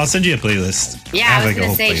 I'll send you a playlist. Yeah, I have I was like a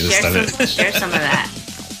whole gonna say, playlist of it. share some of that.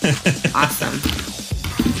 Awesome.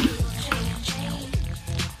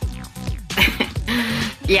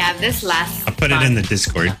 Yeah, this last. I'll put it in the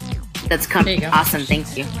Discord. That's coming. Awesome,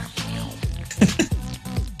 thank you.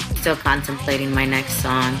 Still contemplating my next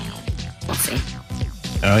song. We'll see.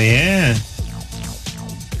 Oh yeah.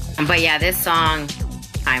 But yeah, this song,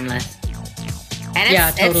 timeless. And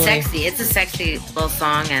it's sexy. It's a sexy little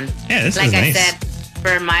song, and this like I nice. said,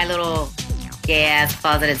 for my little gay ass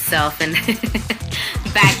closet itself, and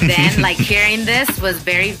back then, like hearing this was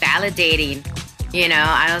very validating. You know,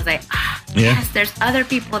 I was like, yes, there's other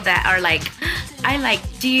people that are like, I like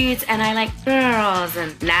dudes and I like girls,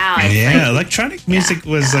 and now it's like, electronic music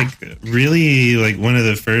was like really like one of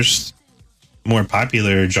the first more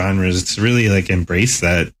popular genres to really like embrace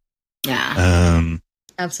that. Yeah.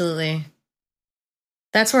 Absolutely.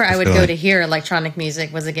 That's where I would go to hear electronic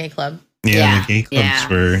music, was a gay club. Yeah, the gay clubs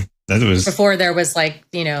were, that was before there was like,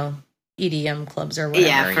 you know, EDM clubs or whatever.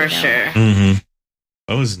 Yeah, for sure. Mm-hmm.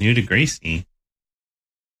 What was new to Gracie?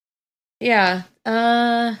 Yeah.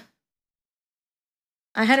 I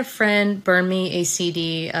had a friend burn me a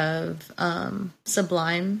CD of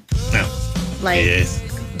Sublime. No. Like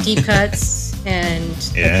deep cuts and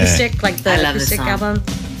acoustic, like the acoustic album.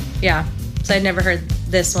 Yeah. So I'd never heard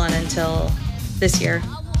this one until this year.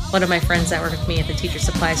 One of my friends that worked with me at the teacher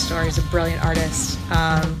supply store is a brilliant artist.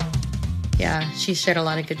 Yeah, she shared a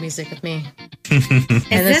lot of good music with me. Is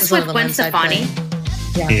this with Gwen Stefani?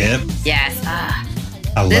 Yeah. Yep. Yes.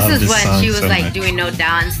 I this love is this when song she was so like much. doing No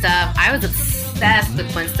Doubt and stuff. I was obsessed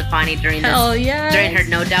with Gwen Stefani during this, during her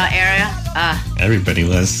No Doubt era. Everybody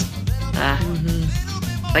was.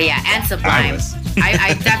 But yeah, and Sublime.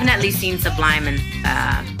 I definitely seen Sublime, and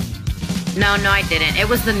no, I didn't. It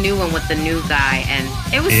was the new one with the new guy, and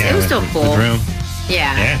it was still cool.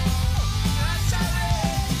 Yeah.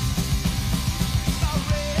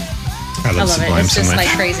 I love Sublime it. It's so just much.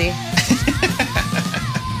 like crazy.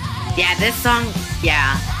 Yeah, this song.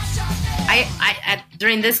 Yeah, I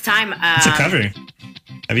during this time. It's a cover.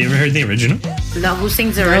 Have you ever heard the original? No, who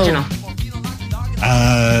sings the original?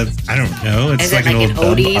 I don't know. It's like an old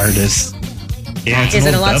dub artist. Yeah, it's is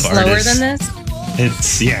an it a old lot dub slower artist. than this? It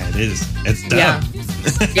is. It's dub.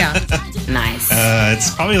 Yeah. Nice.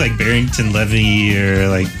 It's probably like Barrington Levy or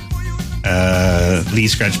like Lee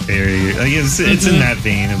Scratch Perry. Like it's in that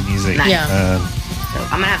vein of music. Nice. Yeah. So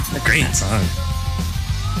I'm gonna have to look Great at that. song.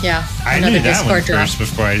 Yeah. I knew that one first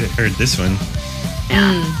before I heard this one.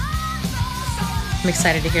 Yeah. I'm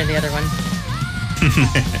excited to hear the other one.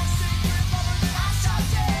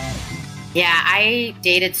 Yeah, I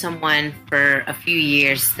dated someone for a few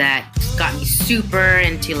years that got me super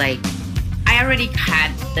into like, I already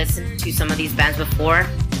had listened to some of these bands before,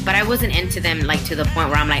 but I wasn't into them like to the point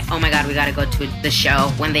where I'm like, oh my God, we gotta go to the show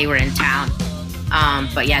when they were in town.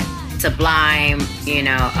 But yeah, Sublime, you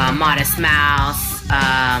know, Modest Mouse,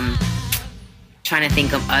 trying to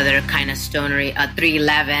think of other kind of stonery,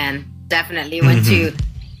 311, definitely went to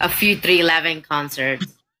a few 311 concerts.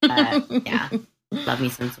 Yeah, love me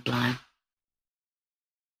some Sublime.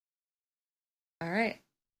 All right.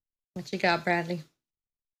 What you got, Bradley?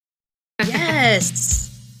 Yes.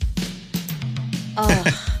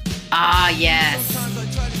 Yes.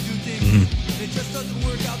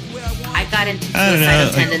 I got into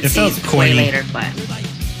suicidal tendencies way later, but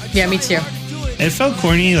yeah, me too. It felt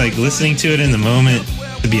corny, like listening to it in the moment,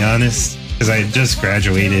 to be honest, because I had just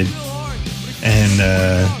graduated, and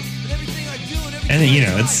you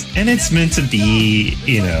know, it's meant to be,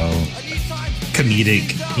 you know,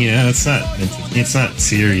 comedic. You know, it's not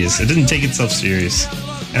serious. It didn't take itself serious,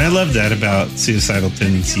 and I love that about Suicidal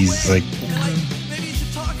Tendencies. Like,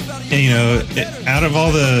 you know, out of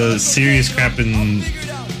all the serious crap and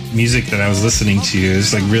music that I was listening to, it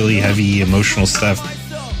was like really heavy emotional stuff.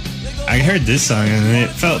 I heard this song and it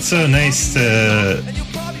felt so nice to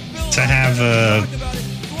have a,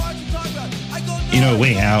 you know,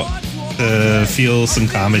 way out, to feel some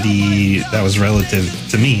comedy that was relative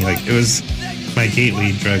to me. Like, it was my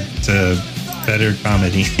gateway drug to better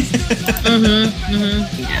comedy.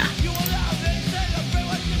 Yeah.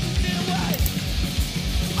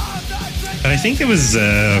 But I think it was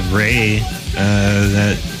Ray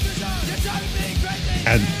that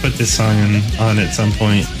had put this song on at some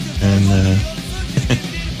point, and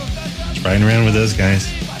just riding around with those guys.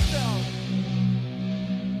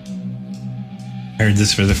 heard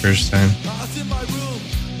this for the first time. I was in my room,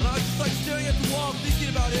 and I was just like staring at the wall,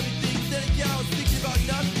 thinking about everything. Standing down, I was thinking about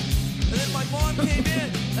nothing. And then my mom came in,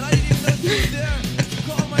 and I didn't even know she was there. She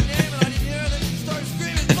called my name, and I didn't hear her. Then she started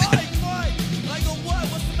screaming, Mike, Mike. And I go, what?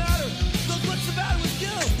 What's the matter? She goes, what's the matter with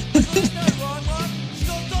you? I go, there's nothing wrong, Mom. She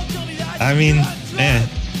goes, don't tell me that. I mean, man,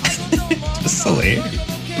 I go, no, Mom. just hilarious. I go,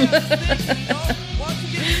 okay, I'm sick, you know? Why don't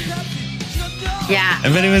you get me a Pepsi? She goes, no. Yeah.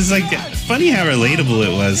 But it was like funny how relatable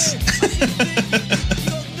it was.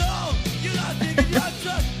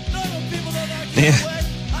 Yeah.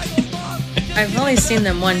 I've only seen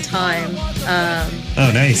them one time.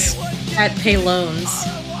 Oh, nice. At Palones,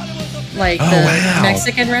 like Oh, the wow.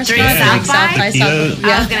 Mexican restaurant. During South like by? South by.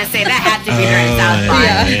 Yeah. I was gonna say that had to be during South by.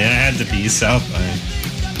 Yeah. Yeah, it had to be South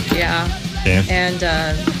by. Yeah. Yeah. And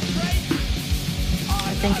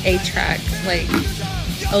I think A-Track like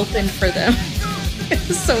opened for them. It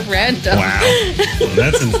was so random. Wow. Well,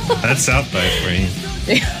 that's South by for you.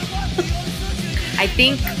 I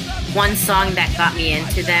think one song that got me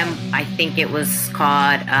into them, I think it was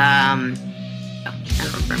called, I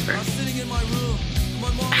don't remember.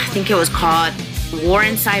 I think it was called War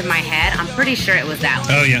Inside My Head. I'm pretty sure it was that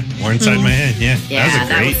one. Oh, yeah. War Inside My Head. Yeah. Yeah, That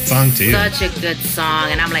was a great song, too. Such a good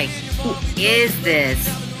song. And I'm like, who is this?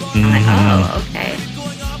 I'm like, oh, okay.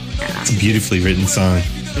 Yeah. It's a beautifully written song.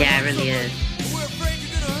 Yeah, it really is.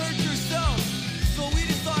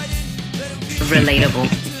 Relatable.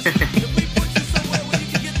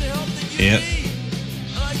 Yep.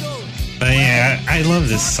 But yeah, I love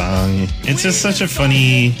this song. It's just such a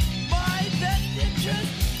funny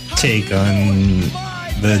take on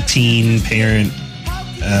the teen parent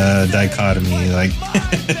dichotomy. Like,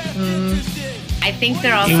 I think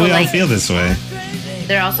they're also we all like feel this way.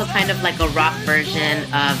 they're also kind of like a rock version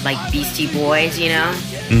of like Beastie Boys, you know,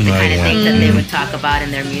 the Oh, kind of yeah. things that they would talk about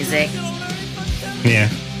in their music. Yeah.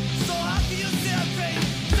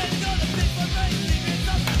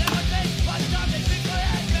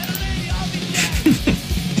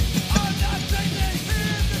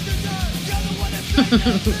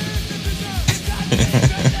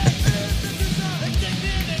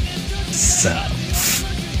 So.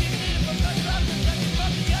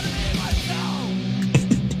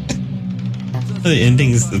 The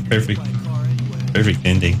ending is the perfect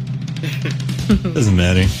ending. Doesn't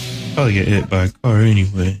matter. Probably get hit by a car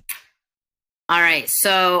anyway. All right,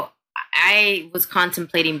 so I was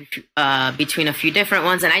contemplating between a few different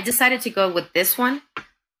ones, and I decided to go with this one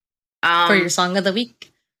For your song of the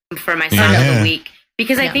week. for my song of the week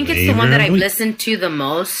because I Yeah. think it's the one that Flavor of I've the week. listened to the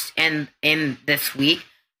most, and in this week,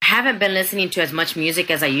 I haven't been listening to as much music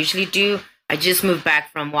as I usually do. I just moved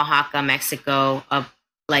back from Oaxaca, Mexico,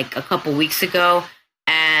 like a couple weeks ago,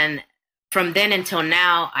 and from then until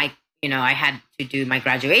now, I had to do my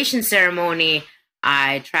graduation ceremony.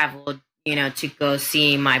 I traveled, to go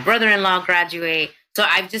see my brother-in-law graduate. So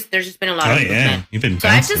there's just been a lot Oh of yeah, movement. you've been So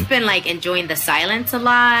I've bouncing. just been like enjoying the silence a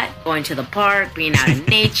lot, going to the park, being out in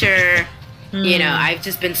nature. I've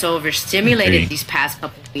just been so overstimulated Agree. these past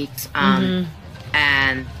couple of weeks. And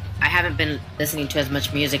I haven't been listening to as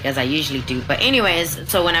much music as I usually do. But anyways,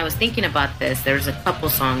 so when I was thinking about this, there was a couple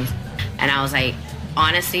songs and I was like,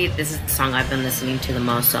 honestly, this is the song I've been listening to the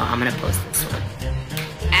most, so I'm going to post this one.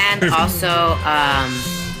 And Perfect. also,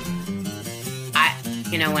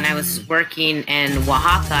 when I was working in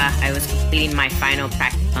Oaxaca, I was completing my final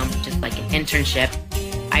practicum, which is like an internship.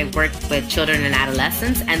 I worked with children and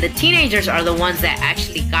adolescents, and the teenagers are the ones that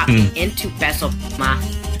actually got me into Peso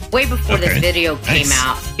Pluma way before this Okay. video came Nice.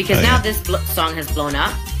 out. Because Oh, now yeah. this song has blown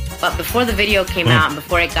up. But before the video came out and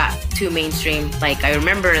before it got too mainstream, like I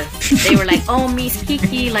remember they were like, "Oh, Miss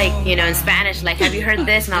Kiki," like in Spanish, like, "Have you heard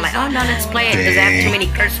this?" And I'm like, "Oh no, let's play it. Does it have too many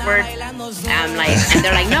curse words?" And I'm like, and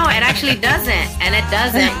they're like, "No, it actually doesn't," and it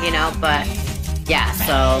doesn't, But yeah,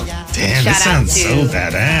 so Damn, this shout out sounds to- so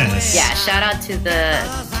badass. yeah, shout out to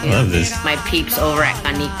Love this. my peeps over at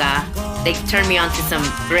Canica. They turned me on to some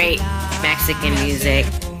great Mexican music.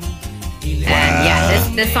 And yeah,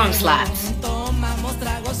 this song slaps.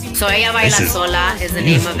 So Ella Baila This is Sola is the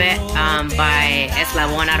name of it, by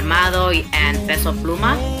Eslabón Armado and Peso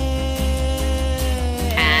Pluma.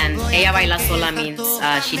 And Ella Baila Sola means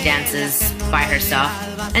she dances by herself.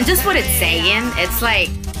 And just what it's saying, it's like,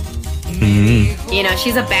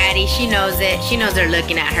 she's a baddie. She knows it. She knows they're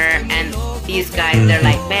looking at her. And these guys, they're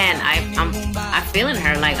like, man, I'm feeling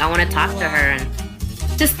her. Like, I want to talk to her. And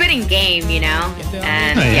just spitting game,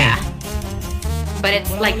 And Oh, yeah. yeah. But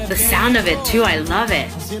it's like the sound of it too. I love it.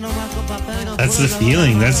 That's the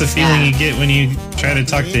feeling. That's the feeling you get when you try to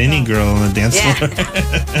talk to any girl on the dance Yeah. floor.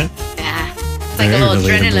 Yeah. It's like a Very little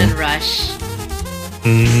relatable. adrenaline rush.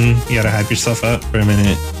 You gotta hype yourself up for a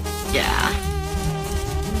minute. Yeah.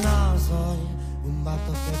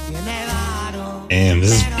 Damn,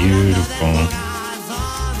 this is beautiful.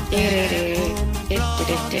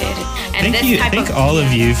 And Thank all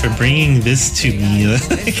of you for bringing this to me.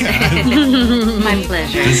 My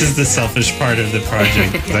pleasure. This is the selfish part of the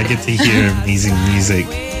project. I get to hear amazing music.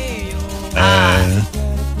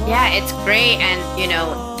 Yeah, it's great, and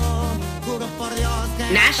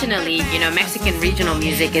nationally, Mexican regional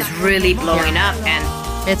music is really blowing up, and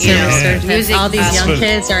it's a resurgence. Music, all these young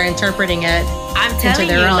kids are interpreting it. I'm telling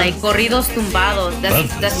you, like corridos tumbados.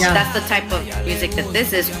 That's the type of music that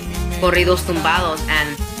this is, corridos tumbados,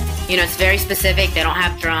 and it's very specific. They don't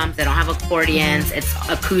have drums, they don't have accordions. It's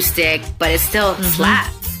acoustic, but it still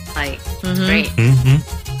slaps. Like it's great.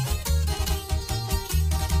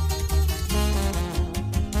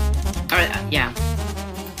 Yeah.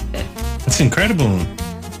 It's incredible.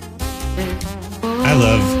 I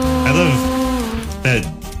love that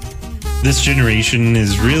this generation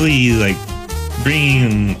is really like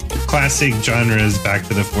bringing classic genres back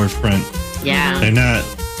to the forefront. Yeah. They're not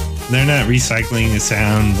recycling a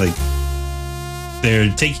sound. Like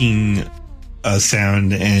they're taking a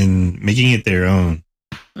sound and making it their own.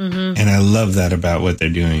 And I love that about what they're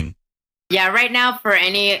doing. Yeah, right now, for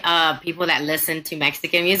any people that listen to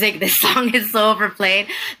Mexican music, this song is so overplayed.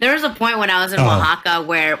 There was a point when I was in Oaxaca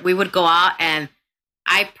where we would go out, and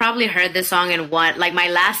I probably heard this song in my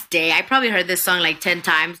last day, I probably heard this song like 10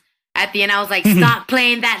 times. At the end, I was like, stop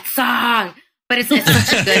playing that song. But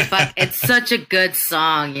it's such a good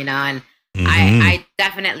song, and I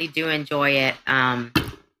definitely do enjoy it. And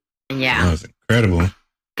yeah. That was incredible.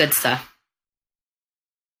 Good stuff.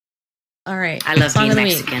 All right. I love being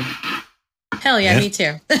Mexican. Hell yeah, me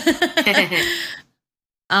too.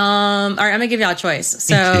 All right, I'm gonna give y'all a choice.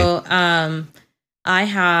 So I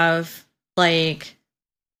have like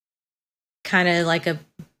kind of like a,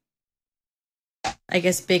 I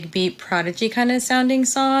guess, Big Beat Prodigy kind of sounding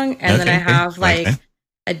song, and then I have like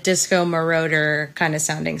a Disco Marauder kind of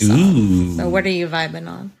sounding song. Ooh. So what are you vibing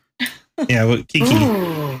on? Yeah, well, Kiki.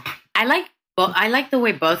 Ooh. I like the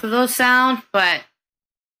way both of those sound, but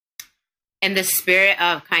in the spirit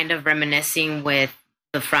of kind of reminiscing with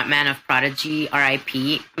the frontman of Prodigy,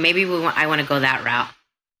 R.I.P., maybe I want to go that route.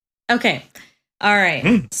 Okay. All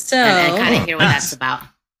right. So and kind of hear what that's about.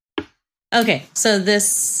 Okay. So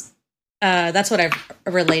this, that's what I've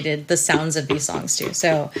related the sounds of these songs to.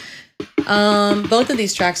 So both of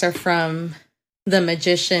these tracks are from The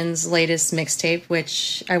Magician's latest mixtape,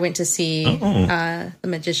 which I went to see The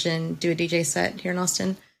Magician do a DJ set here in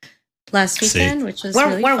Austin last weekend, which was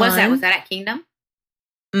really where fun. Was that? Was that at Kingdom?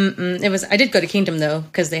 It was. I did go to Kingdom though,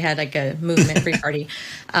 because they had like a movement free party.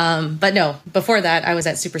 But no, before that, I was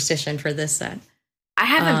at Superstition for this set. I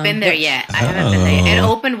haven't been there yet. It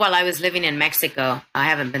opened while I was living in Mexico. I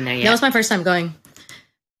haven't been there yet. That was my first time going.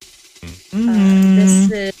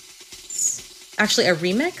 This is actually a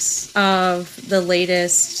remix of the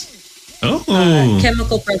latest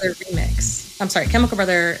Chemical Brother remix. I'm sorry, Chemical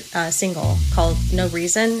Brother single called No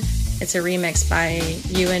Reason. It's a remix by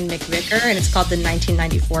Ewan McVicker, and it's called the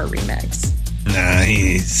 1994 remix.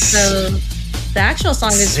 Nice. So the actual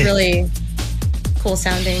song is really cool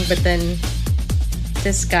sounding, but then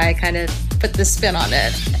this guy kind of put the spin on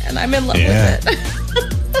it, and I'm in love with it.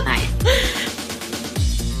 Nice.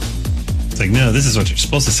 It's like, no, this is what you're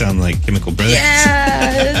supposed to sound like, Chemical Brothers.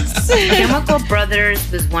 Yes. Chemical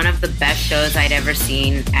Brothers was one of the best shows I'd ever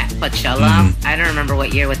seen at Coachella. I don't remember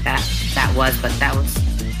what year that was, but that was,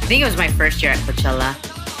 I think it was my first year at Coachella,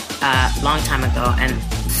 long time ago, and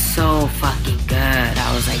so fucking good.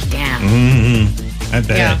 I was like, damn. I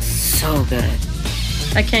bet. Yeah. So good.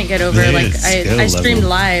 I can't get over like I streamed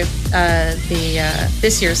live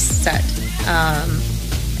this year's set,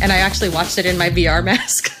 and I actually watched it in my VR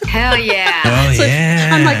mask. Hell yeah! Oh yeah!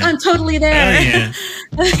 I'm like, I'm totally there.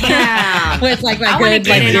 Hell yeah! With like my good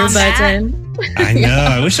like earbuds in. I know.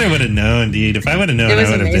 I wish I would have known, dude. If I would have known, I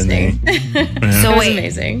would have been there. Yeah. So it was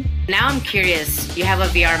amazing. Now I'm curious. You have a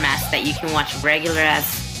VR mask that you can watch regular as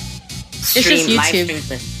stream, it's just YouTube. Live streams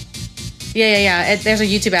with. Yeah. There's a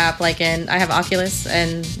YouTube app, and I have Oculus,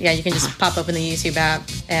 and yeah, you can just pop open the YouTube app,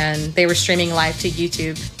 and they were streaming live to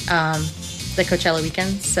YouTube the Coachella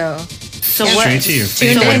weekend. So what? Straight to your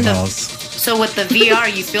face eyeballs. So with the VR,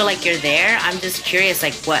 you feel like you're there. I'm just curious,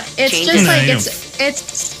 like what it's changes? just like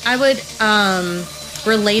it's. I would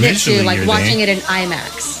relate it to like watching it in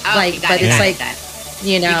IMAX, but it's like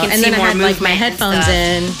and then I had like my headphones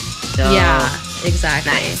in. So, yeah,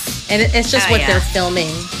 exactly. Nice. And it's just what they're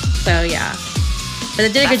filming. So yeah, but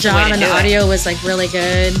they did a good job, and the audio was like really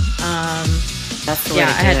good. That's the way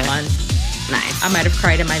I had fun. Nice. I might have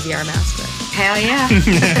cried in my VR mask. But. Hell yeah!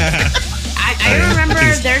 I remember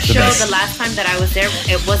their show the last time that I was there.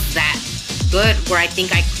 It was that good where I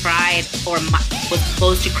think I cried or was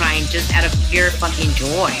close to crying just out of pure fucking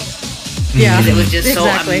joy. Yeah. Because it was just so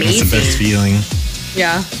Exactly. amazing. It's the best feeling.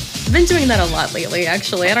 Yeah. I've been doing that a lot lately,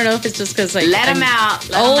 actually. I don't know if it's just because like Let 'em I'm out.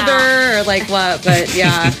 Let 'em older out. or like what, but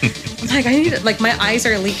yeah. I'm like, I need like my eyes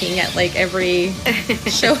are leaking at like every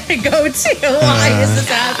show I go to. Why is this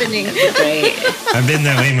happening? Great. I've been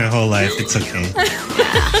that way my whole life. It's okay.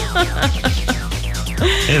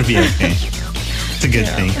 It'll be okay. It's a good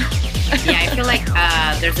thing. Yeah, I feel like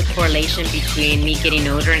there's a correlation between me getting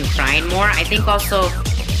older and crying more. I think also,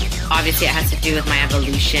 obviously, it has to do with my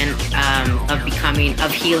evolution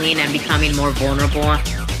of healing and becoming more vulnerable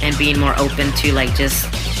and being more open to like just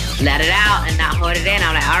let it out and not hold it in.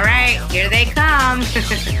 I'm like, all right, here they come.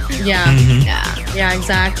 Yeah. Mm-hmm. Yeah. Yeah,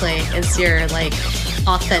 exactly. It's your like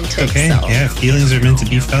authentic Okay. self. Yeah. Feelings are meant to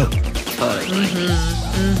be felt. Totally.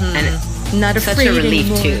 And it's Not such afraid a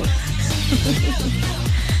relief anymore. too.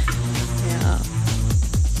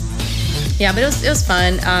 Yeah, but it was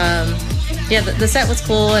fun. Yeah, the set was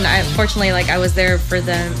cool, and I fortunately like I was there for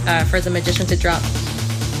the Magician to drop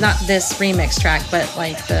not this remix track, but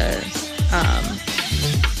like the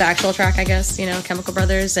actual track, I guess, you know, Chemical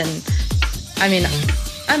Brothers. And I mean,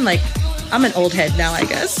 I'm an old head now, I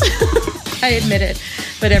guess. I admit it,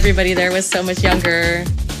 but everybody there was so much younger,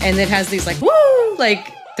 and it has these like woo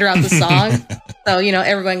like throughout the song. So you know,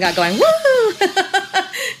 everyone got going woo,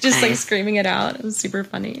 just like screaming it out. It was super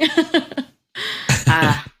funny.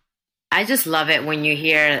 I just love it when you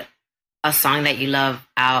hear a song that you love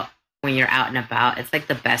out when you're out and about. It's like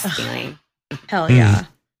the best feeling. Hell yeah.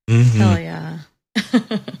 Mm-hmm. Hell yeah.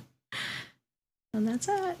 And that's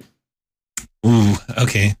it. Ooh.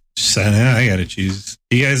 Okay. So now I gotta choose.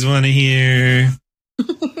 Do you guys want to hear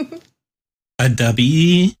a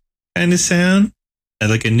dubby kind of sound?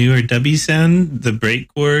 Like a newer dubby sound, the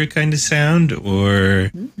breakcore kind of sound,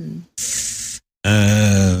 or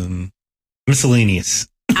miscellaneous?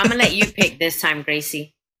 I'm gonna let you pick this time,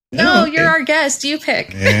 Gracie. No, okay. you're our guest. You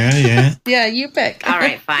pick. Yeah. Yeah, you pick. All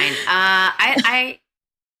right, fine. I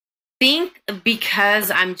think because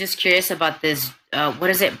I'm just curious about this. What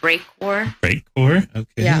is it? Breakcore. Breakcore. Okay.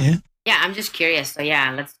 Yeah. Yeah, I'm just curious. So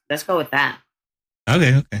yeah, let's go with that.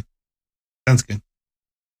 Okay. Sounds good.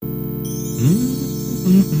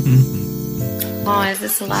 Oh, is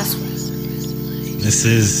this the last one? This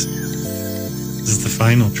is the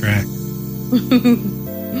final track.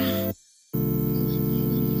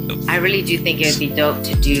 I really do think it would be dope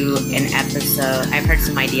to do an episode. I've heard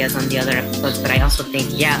some ideas on the other episodes, but I also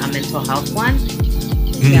think, a mental health one.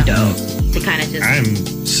 Yeah. Dope. To kind of just, I'm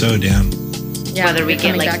so down. Yeah, whether we you're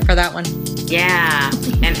get, coming like- back for that one. yeah.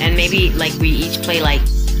 And maybe like we each play like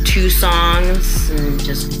 2 songs and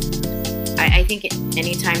just, I think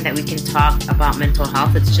anytime that we can talk about mental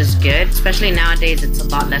health, it's just good. Especially nowadays, it's a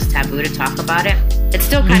lot less taboo to talk about it. It's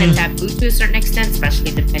still kind of taboo to a certain extent,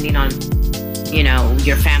 especially depending on, you know,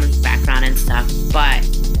 your family's background and stuff. But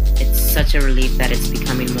it's such a relief that it's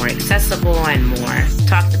becoming more accessible and more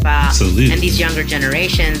talked about. Absolutely. And these younger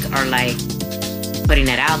generations are like putting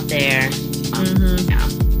it out there. Yeah.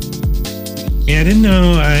 Yeah, I didn't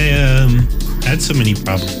know I had so many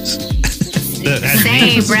problems. that had Same,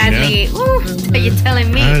 names, Bradley. you know? Ooh, are you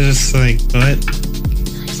telling me? I was just like, what?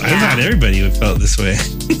 I Yeah. thought everybody would felt this way.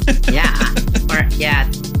 Yeah. Or yeah.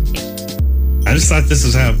 I just thought this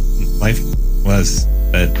was how life was,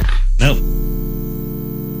 but nope.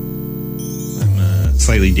 I'm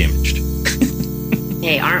slightly damaged.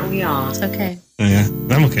 Hey, aren't we all? It's okay. Yeah,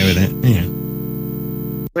 I'm okay with it. Yeah.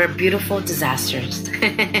 We're beautiful disasters.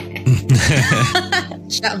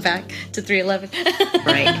 Shout back to 311.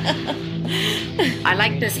 Right. I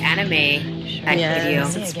like this anime video.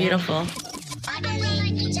 Yes, it's beautiful.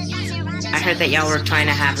 I heard that y'all were trying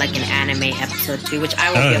to have like an anime episode too, which I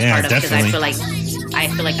will Oh, be a yeah, part of because I definitely.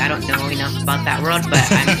 feel like I don't know enough about that world, but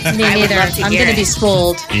Me I would neither. love to I'm hear gonna it. be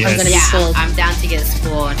schooled. Yes. I'm gonna be Yeah, schooled. I'm down to get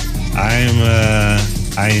schooled.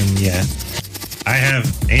 Yeah. I have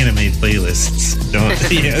anime playlists.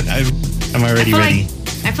 I'm already ready.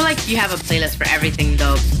 I feel like you have a playlist for everything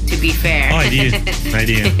though, to be fair. Oh, I do.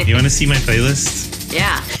 You want to see my playlist?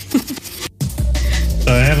 Yeah.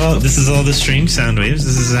 So I have this is all the strange sound waves.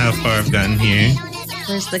 This is how far I've gotten here.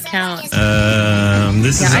 Where's the count? I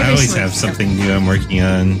always recently- have something new I'm working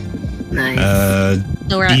on. Nice.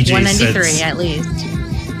 So we're at DJ 193 sets. at least.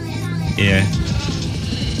 Yeah.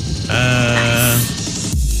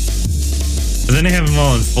 But then I have them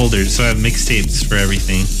all in folders, so I have mixtapes for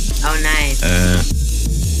everything. Oh, nice.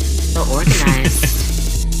 So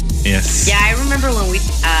organized. Yes. Yeah, I remember when we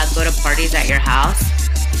go to parties at your house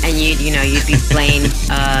and you'd be playing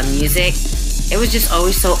music. It was just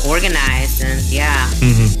always so organized and yeah.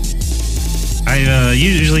 I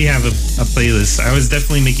usually have a playlist. I was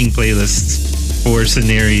definitely making playlists for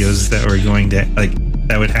scenarios that were going to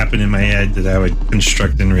that would happen in my head that I would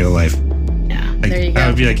construct in real life. Yeah. Like, There you go. I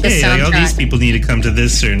would be like, The hey, like, all these soundtrack. people need to come to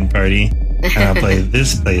this certain party. And I'll play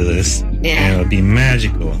this playlist. Yeah. And it'll be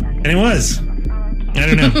magical. And it was. I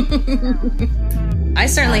don't know. I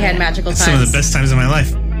certainly had magical times. Some of the best times of my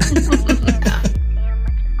life.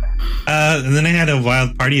 And then I had a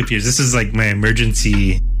wild party appears. This is like my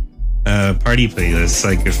emergency party playlist.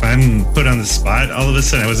 Like if I'm put on the spot, all of a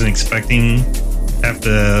sudden I wasn't expecting to have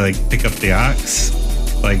to like pick up the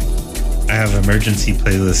aux. Like I have emergency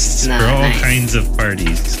playlists for all Nice. kinds of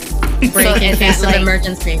parties. Break So in is case that of like-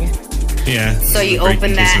 emergency. Yeah. So you break in open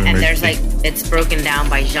case that of and there's like emergency. it's broken down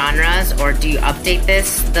by genres, or do you update the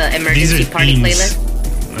These emergency are party themes.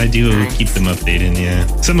 playlist? I do Nice. keep them updated. Yeah,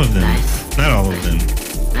 some of them, Nice. not all of them.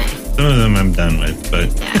 Nice. Some of them I'm done with, but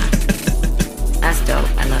Yeah. That's dope.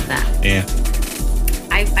 I love that. yeah.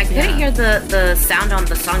 I couldn't hear the sound on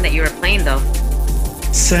the song that you were playing though.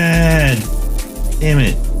 Sad. Damn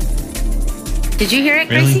it. Did you hear it,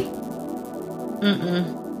 Really? Gracie?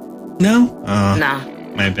 Mm-mm. No. Oh,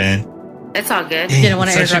 No. my bad. It's all good. Dang, Didn't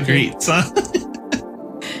wanna such a interrupt you. great song.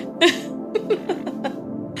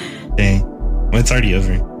 Dang. Well, it's already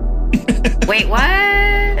over. Wait, what?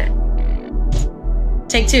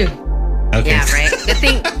 Take two. Okay. Yeah, right. Good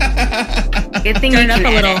thing. Good thing Turn you it up can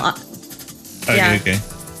a little. edit. Okay, yeah. okay.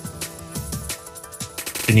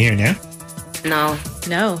 Can you hear now? No,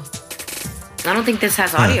 No. I don't think this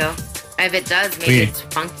has audio. If it does, maybe Weird. it's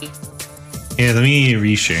funky. Yeah, let me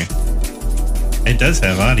reshare. It does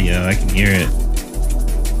have audio. I can hear it.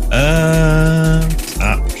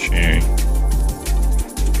 Stop sharing.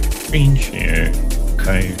 Screen share.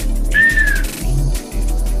 Fire.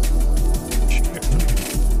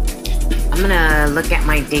 I'm gonna look at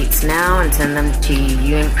my dates now and send them to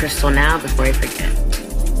you and Crystal now before I forget.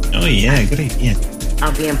 Oh yeah, good idea.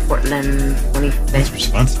 I'll be in Portland That's 25th,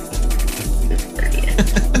 responsible.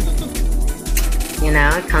 30th. You know,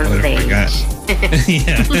 it comes I with would've age. forgot.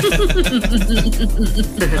 Yeah.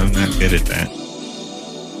 I'm not good at that.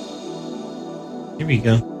 Here we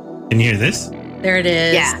go. Can you hear this? There it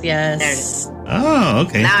is. Yeah, Yes. there it is. Oh,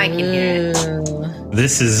 okay. Now I can hear it. Ooh.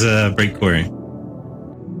 This is breakcore.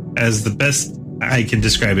 As the best I can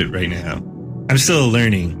describe it right now. I'm still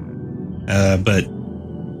learning, but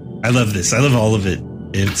I love this. I love all of it.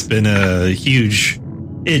 It's been a huge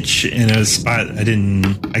itch in a spot I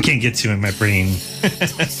can't get to in my brain.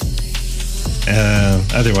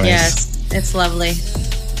 Otherwise, Yes. It's lovely.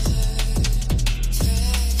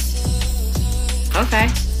 Okay.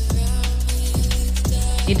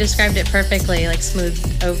 You described it perfectly, like smooth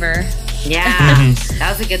over. Yeah, that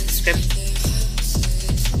was a good description.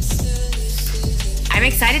 I'm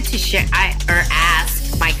excited to share or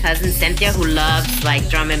ask my cousin Cynthia, who loves like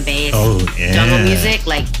drum and bass, jungle music,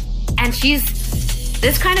 and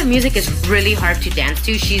this kind of music is really hard to dance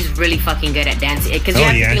to. She's really fucking good at dancing because you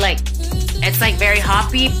have to be like, it's like very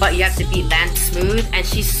hoppy, but you have to be land smooth, and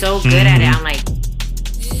she's so good at it. I'm like,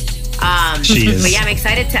 She is. but yeah, I'm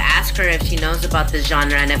excited to ask her if she knows about this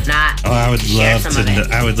genre, and if not, I would share love some of it.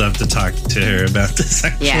 to. I would love to talk to her about this.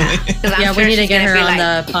 Actually. Yeah, 'cause I'm Yeah, sure we need to she's get gonna her be on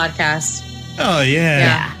like, the podcast. Oh yeah.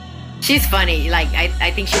 Yeah. She's funny. Like, I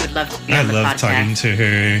think she would love to be I on the love podcast. talking to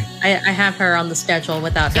her. I have her on the schedule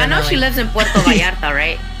without her. I know she knowing. lives in Puerto Vallarta,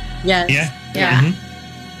 right? Yes. Yeah. Yeah. Mhm.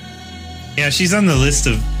 Yeah, she's on the list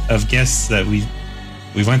of guests that we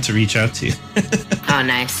want to reach out to. Oh,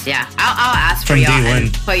 nice. Yeah. I'll ask for From y'all day and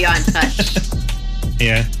one. put y'all in touch.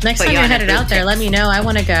 Yeah. Next Put time you you're on a headed group out there, text. let me know. I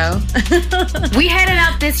want to go. We headed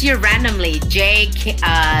out this year randomly. Jay,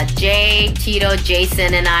 Tito,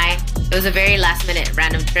 Jason, and I. It was a very last minute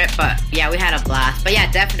random trip, but yeah, we had a blast. But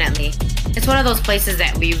yeah, definitely. It's one of those places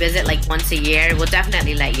that we visit like once a year. We'll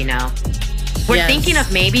definitely let you know. We're Yes. thinking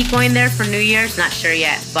of maybe going there for New Year's. Not sure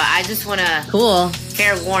yet, but I just want to Cool.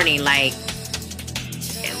 fair warning, like,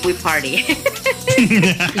 we party.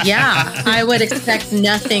 Yeah, I would expect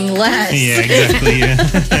nothing less. Yeah, exactly. Yeah.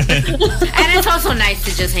 And it's also nice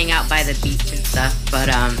to just hang out by the beach and stuff. But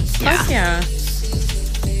yeah. Fuck yeah.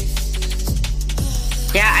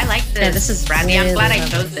 Yeah, I like this. Yeah, this is Bradley. I'm really glad I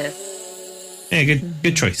lovely. chose this. Yeah,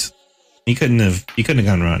 good choice. You couldn't have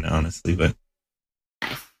gone wrong, honestly, but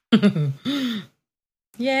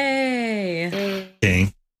Yay.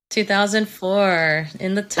 dang. 2004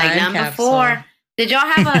 in the time Like number capsule. 4. Did y'all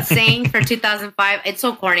have a saying for 2005? It's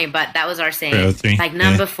so corny, but that was our saying. For 03, Like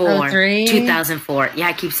number 4, 03? 2004. Yeah,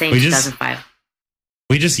 I keep saying We just- 2005.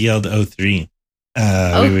 We just yelled 03.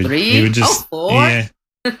 Oh, 03? We would just 04? yeah.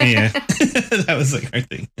 Yeah, that was like our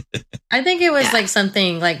thing. I think it was like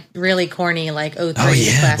something like really corny, like 03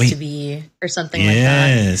 class to be or something like that.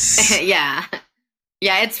 Yes. Yeah.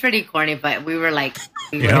 Yeah, it's pretty corny, but we were like,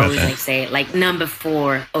 we would always like say it, like number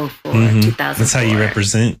 404, 2004. That's how you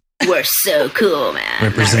represent. We're so cool, man.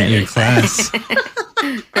 Represent your class.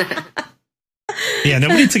 Yeah,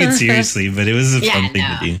 nobody took it seriously, but it was a fun thing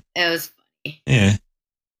to do. It was funny. Yeah.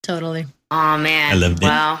 Totally. Oh, man. I loved it.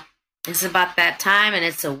 Well, it's about that time, and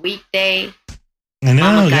it's a weekday. I know,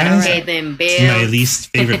 Mama gotta guys. pay them bills. It's my least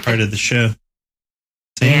favorite part of the show.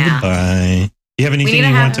 Saying goodbye. Do you have anything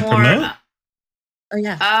you want to promote? Oh,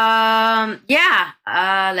 yeah.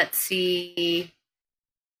 Let's see.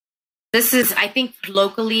 This is, I think,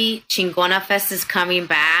 locally, Chingona Fest is coming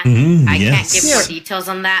back. I can't give more details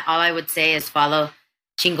on that. All I would say is follow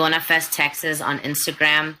Chingona Fest Texas on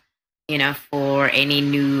Instagram, for any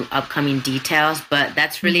new upcoming details. But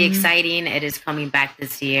that's really exciting. It is coming back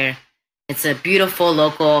this year. It's a beautiful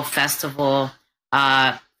local festival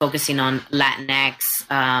focusing on Latinx,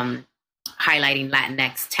 highlighting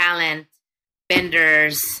Latinx talent,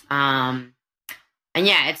 vendors, and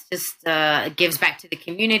it's just it gives back to the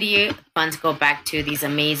community. Funds go back to these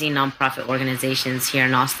amazing nonprofit organizations here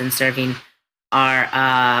in Austin serving our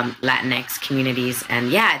Latinx communities.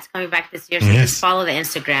 And it's coming back this year. So just follow the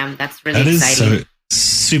Instagram. That's really exciting. That is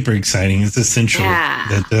super exciting. It's essential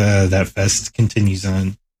that that fest continues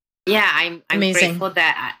on. Yeah, I'm grateful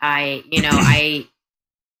that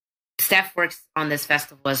Steph works on this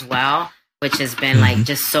festival as well, which has been like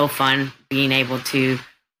just so fun being able to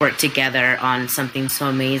work together on something so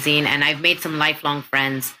amazing. And I've made some lifelong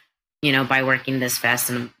friends, by working this fest,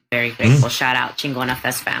 and I'm very grateful. Shout out Chingona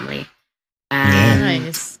Fest family.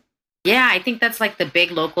 Nice. Yeah, I think that's like the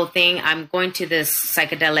big local thing. I'm going to this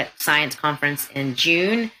psychedelic science conference in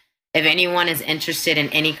June. If anyone is interested in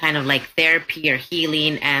any kind of like therapy or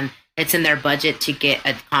healing and it's in their budget to get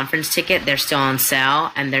a conference ticket, they're still on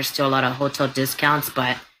sale, and there's still a lot of hotel discounts,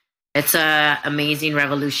 but it's a amazing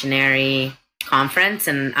revolutionary conference,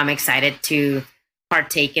 and I'm excited to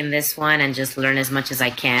partake in this one and just learn as much as I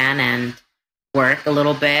can and work a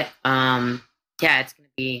little bit. It's going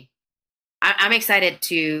to be, I'm excited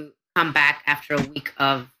to come back after a week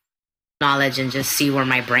of knowledge and just see where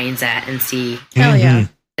my brain's at and see. Hell yeah.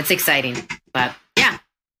 It's exciting, but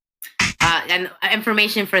and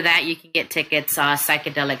information for that, you can get tickets,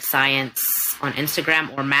 Psychedelic Science on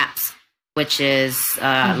Instagram, or MAPS, which is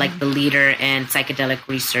like the leader in psychedelic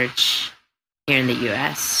research here in the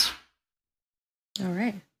U.S. All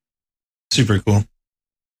right. Super cool.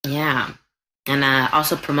 Yeah. And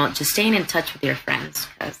also promote just staying in touch with your friends,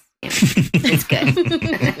 because it's good.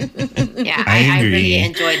 I really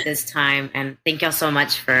enjoyed this time, and thank y'all so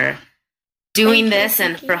much for doing this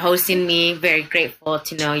and for hosting me. Very grateful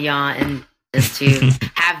to know y'all and just to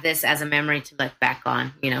have this as a memory to look back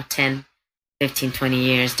on, 10, 15, 20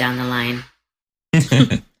 years down the line.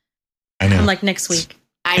 I know. Like next week.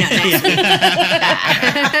 I know,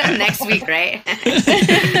 next week. Next week, right?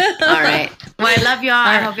 All right. Well, I love y'all.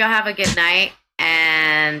 I hope y'all have a good night.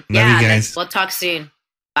 And love you guys. We'll talk soon.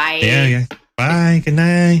 Bye. Yeah. Bye. Good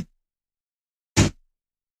night.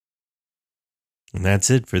 And that's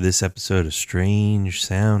it for this episode of Strange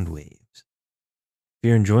Sound Waves. If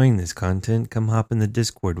you're enjoying this content, come hop in the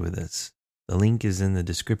Discord with us. The link is in the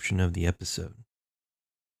description of the episode.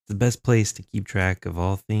 It's the best place to keep track of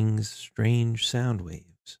all things strange sound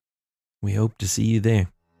waves. We hope to see you there.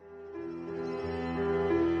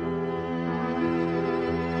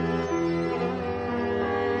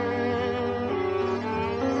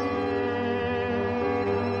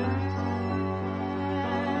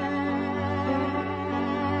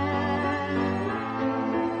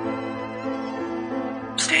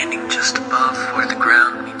 Standing just above where the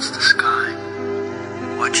ground meets the sky,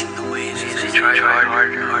 watching the waves as they try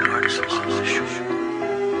harder and harder to slow the shore.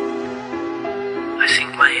 I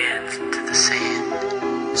sink my hands into the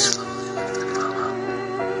sand, slowly let them follow.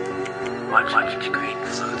 Watch each grain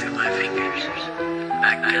flow through my fingers,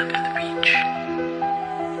 back down to the beach.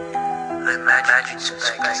 I imagine some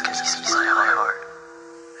specks pieces of my heart,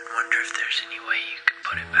 and wonder if there's any way you can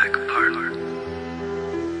put it back apart.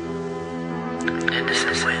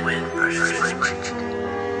 Innocent wind brushes my cheek.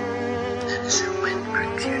 Innocent wind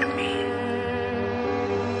brings you to me.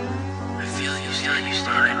 I feel you standing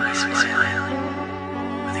behind me, smiling,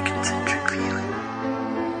 with a concentric feeling.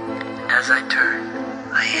 And as I turn,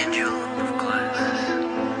 I hand you a lump of glass,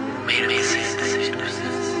 made of the same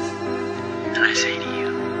substance. And I say to you,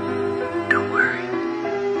 don't worry.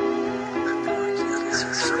 I've been working on this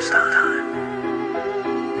for some time.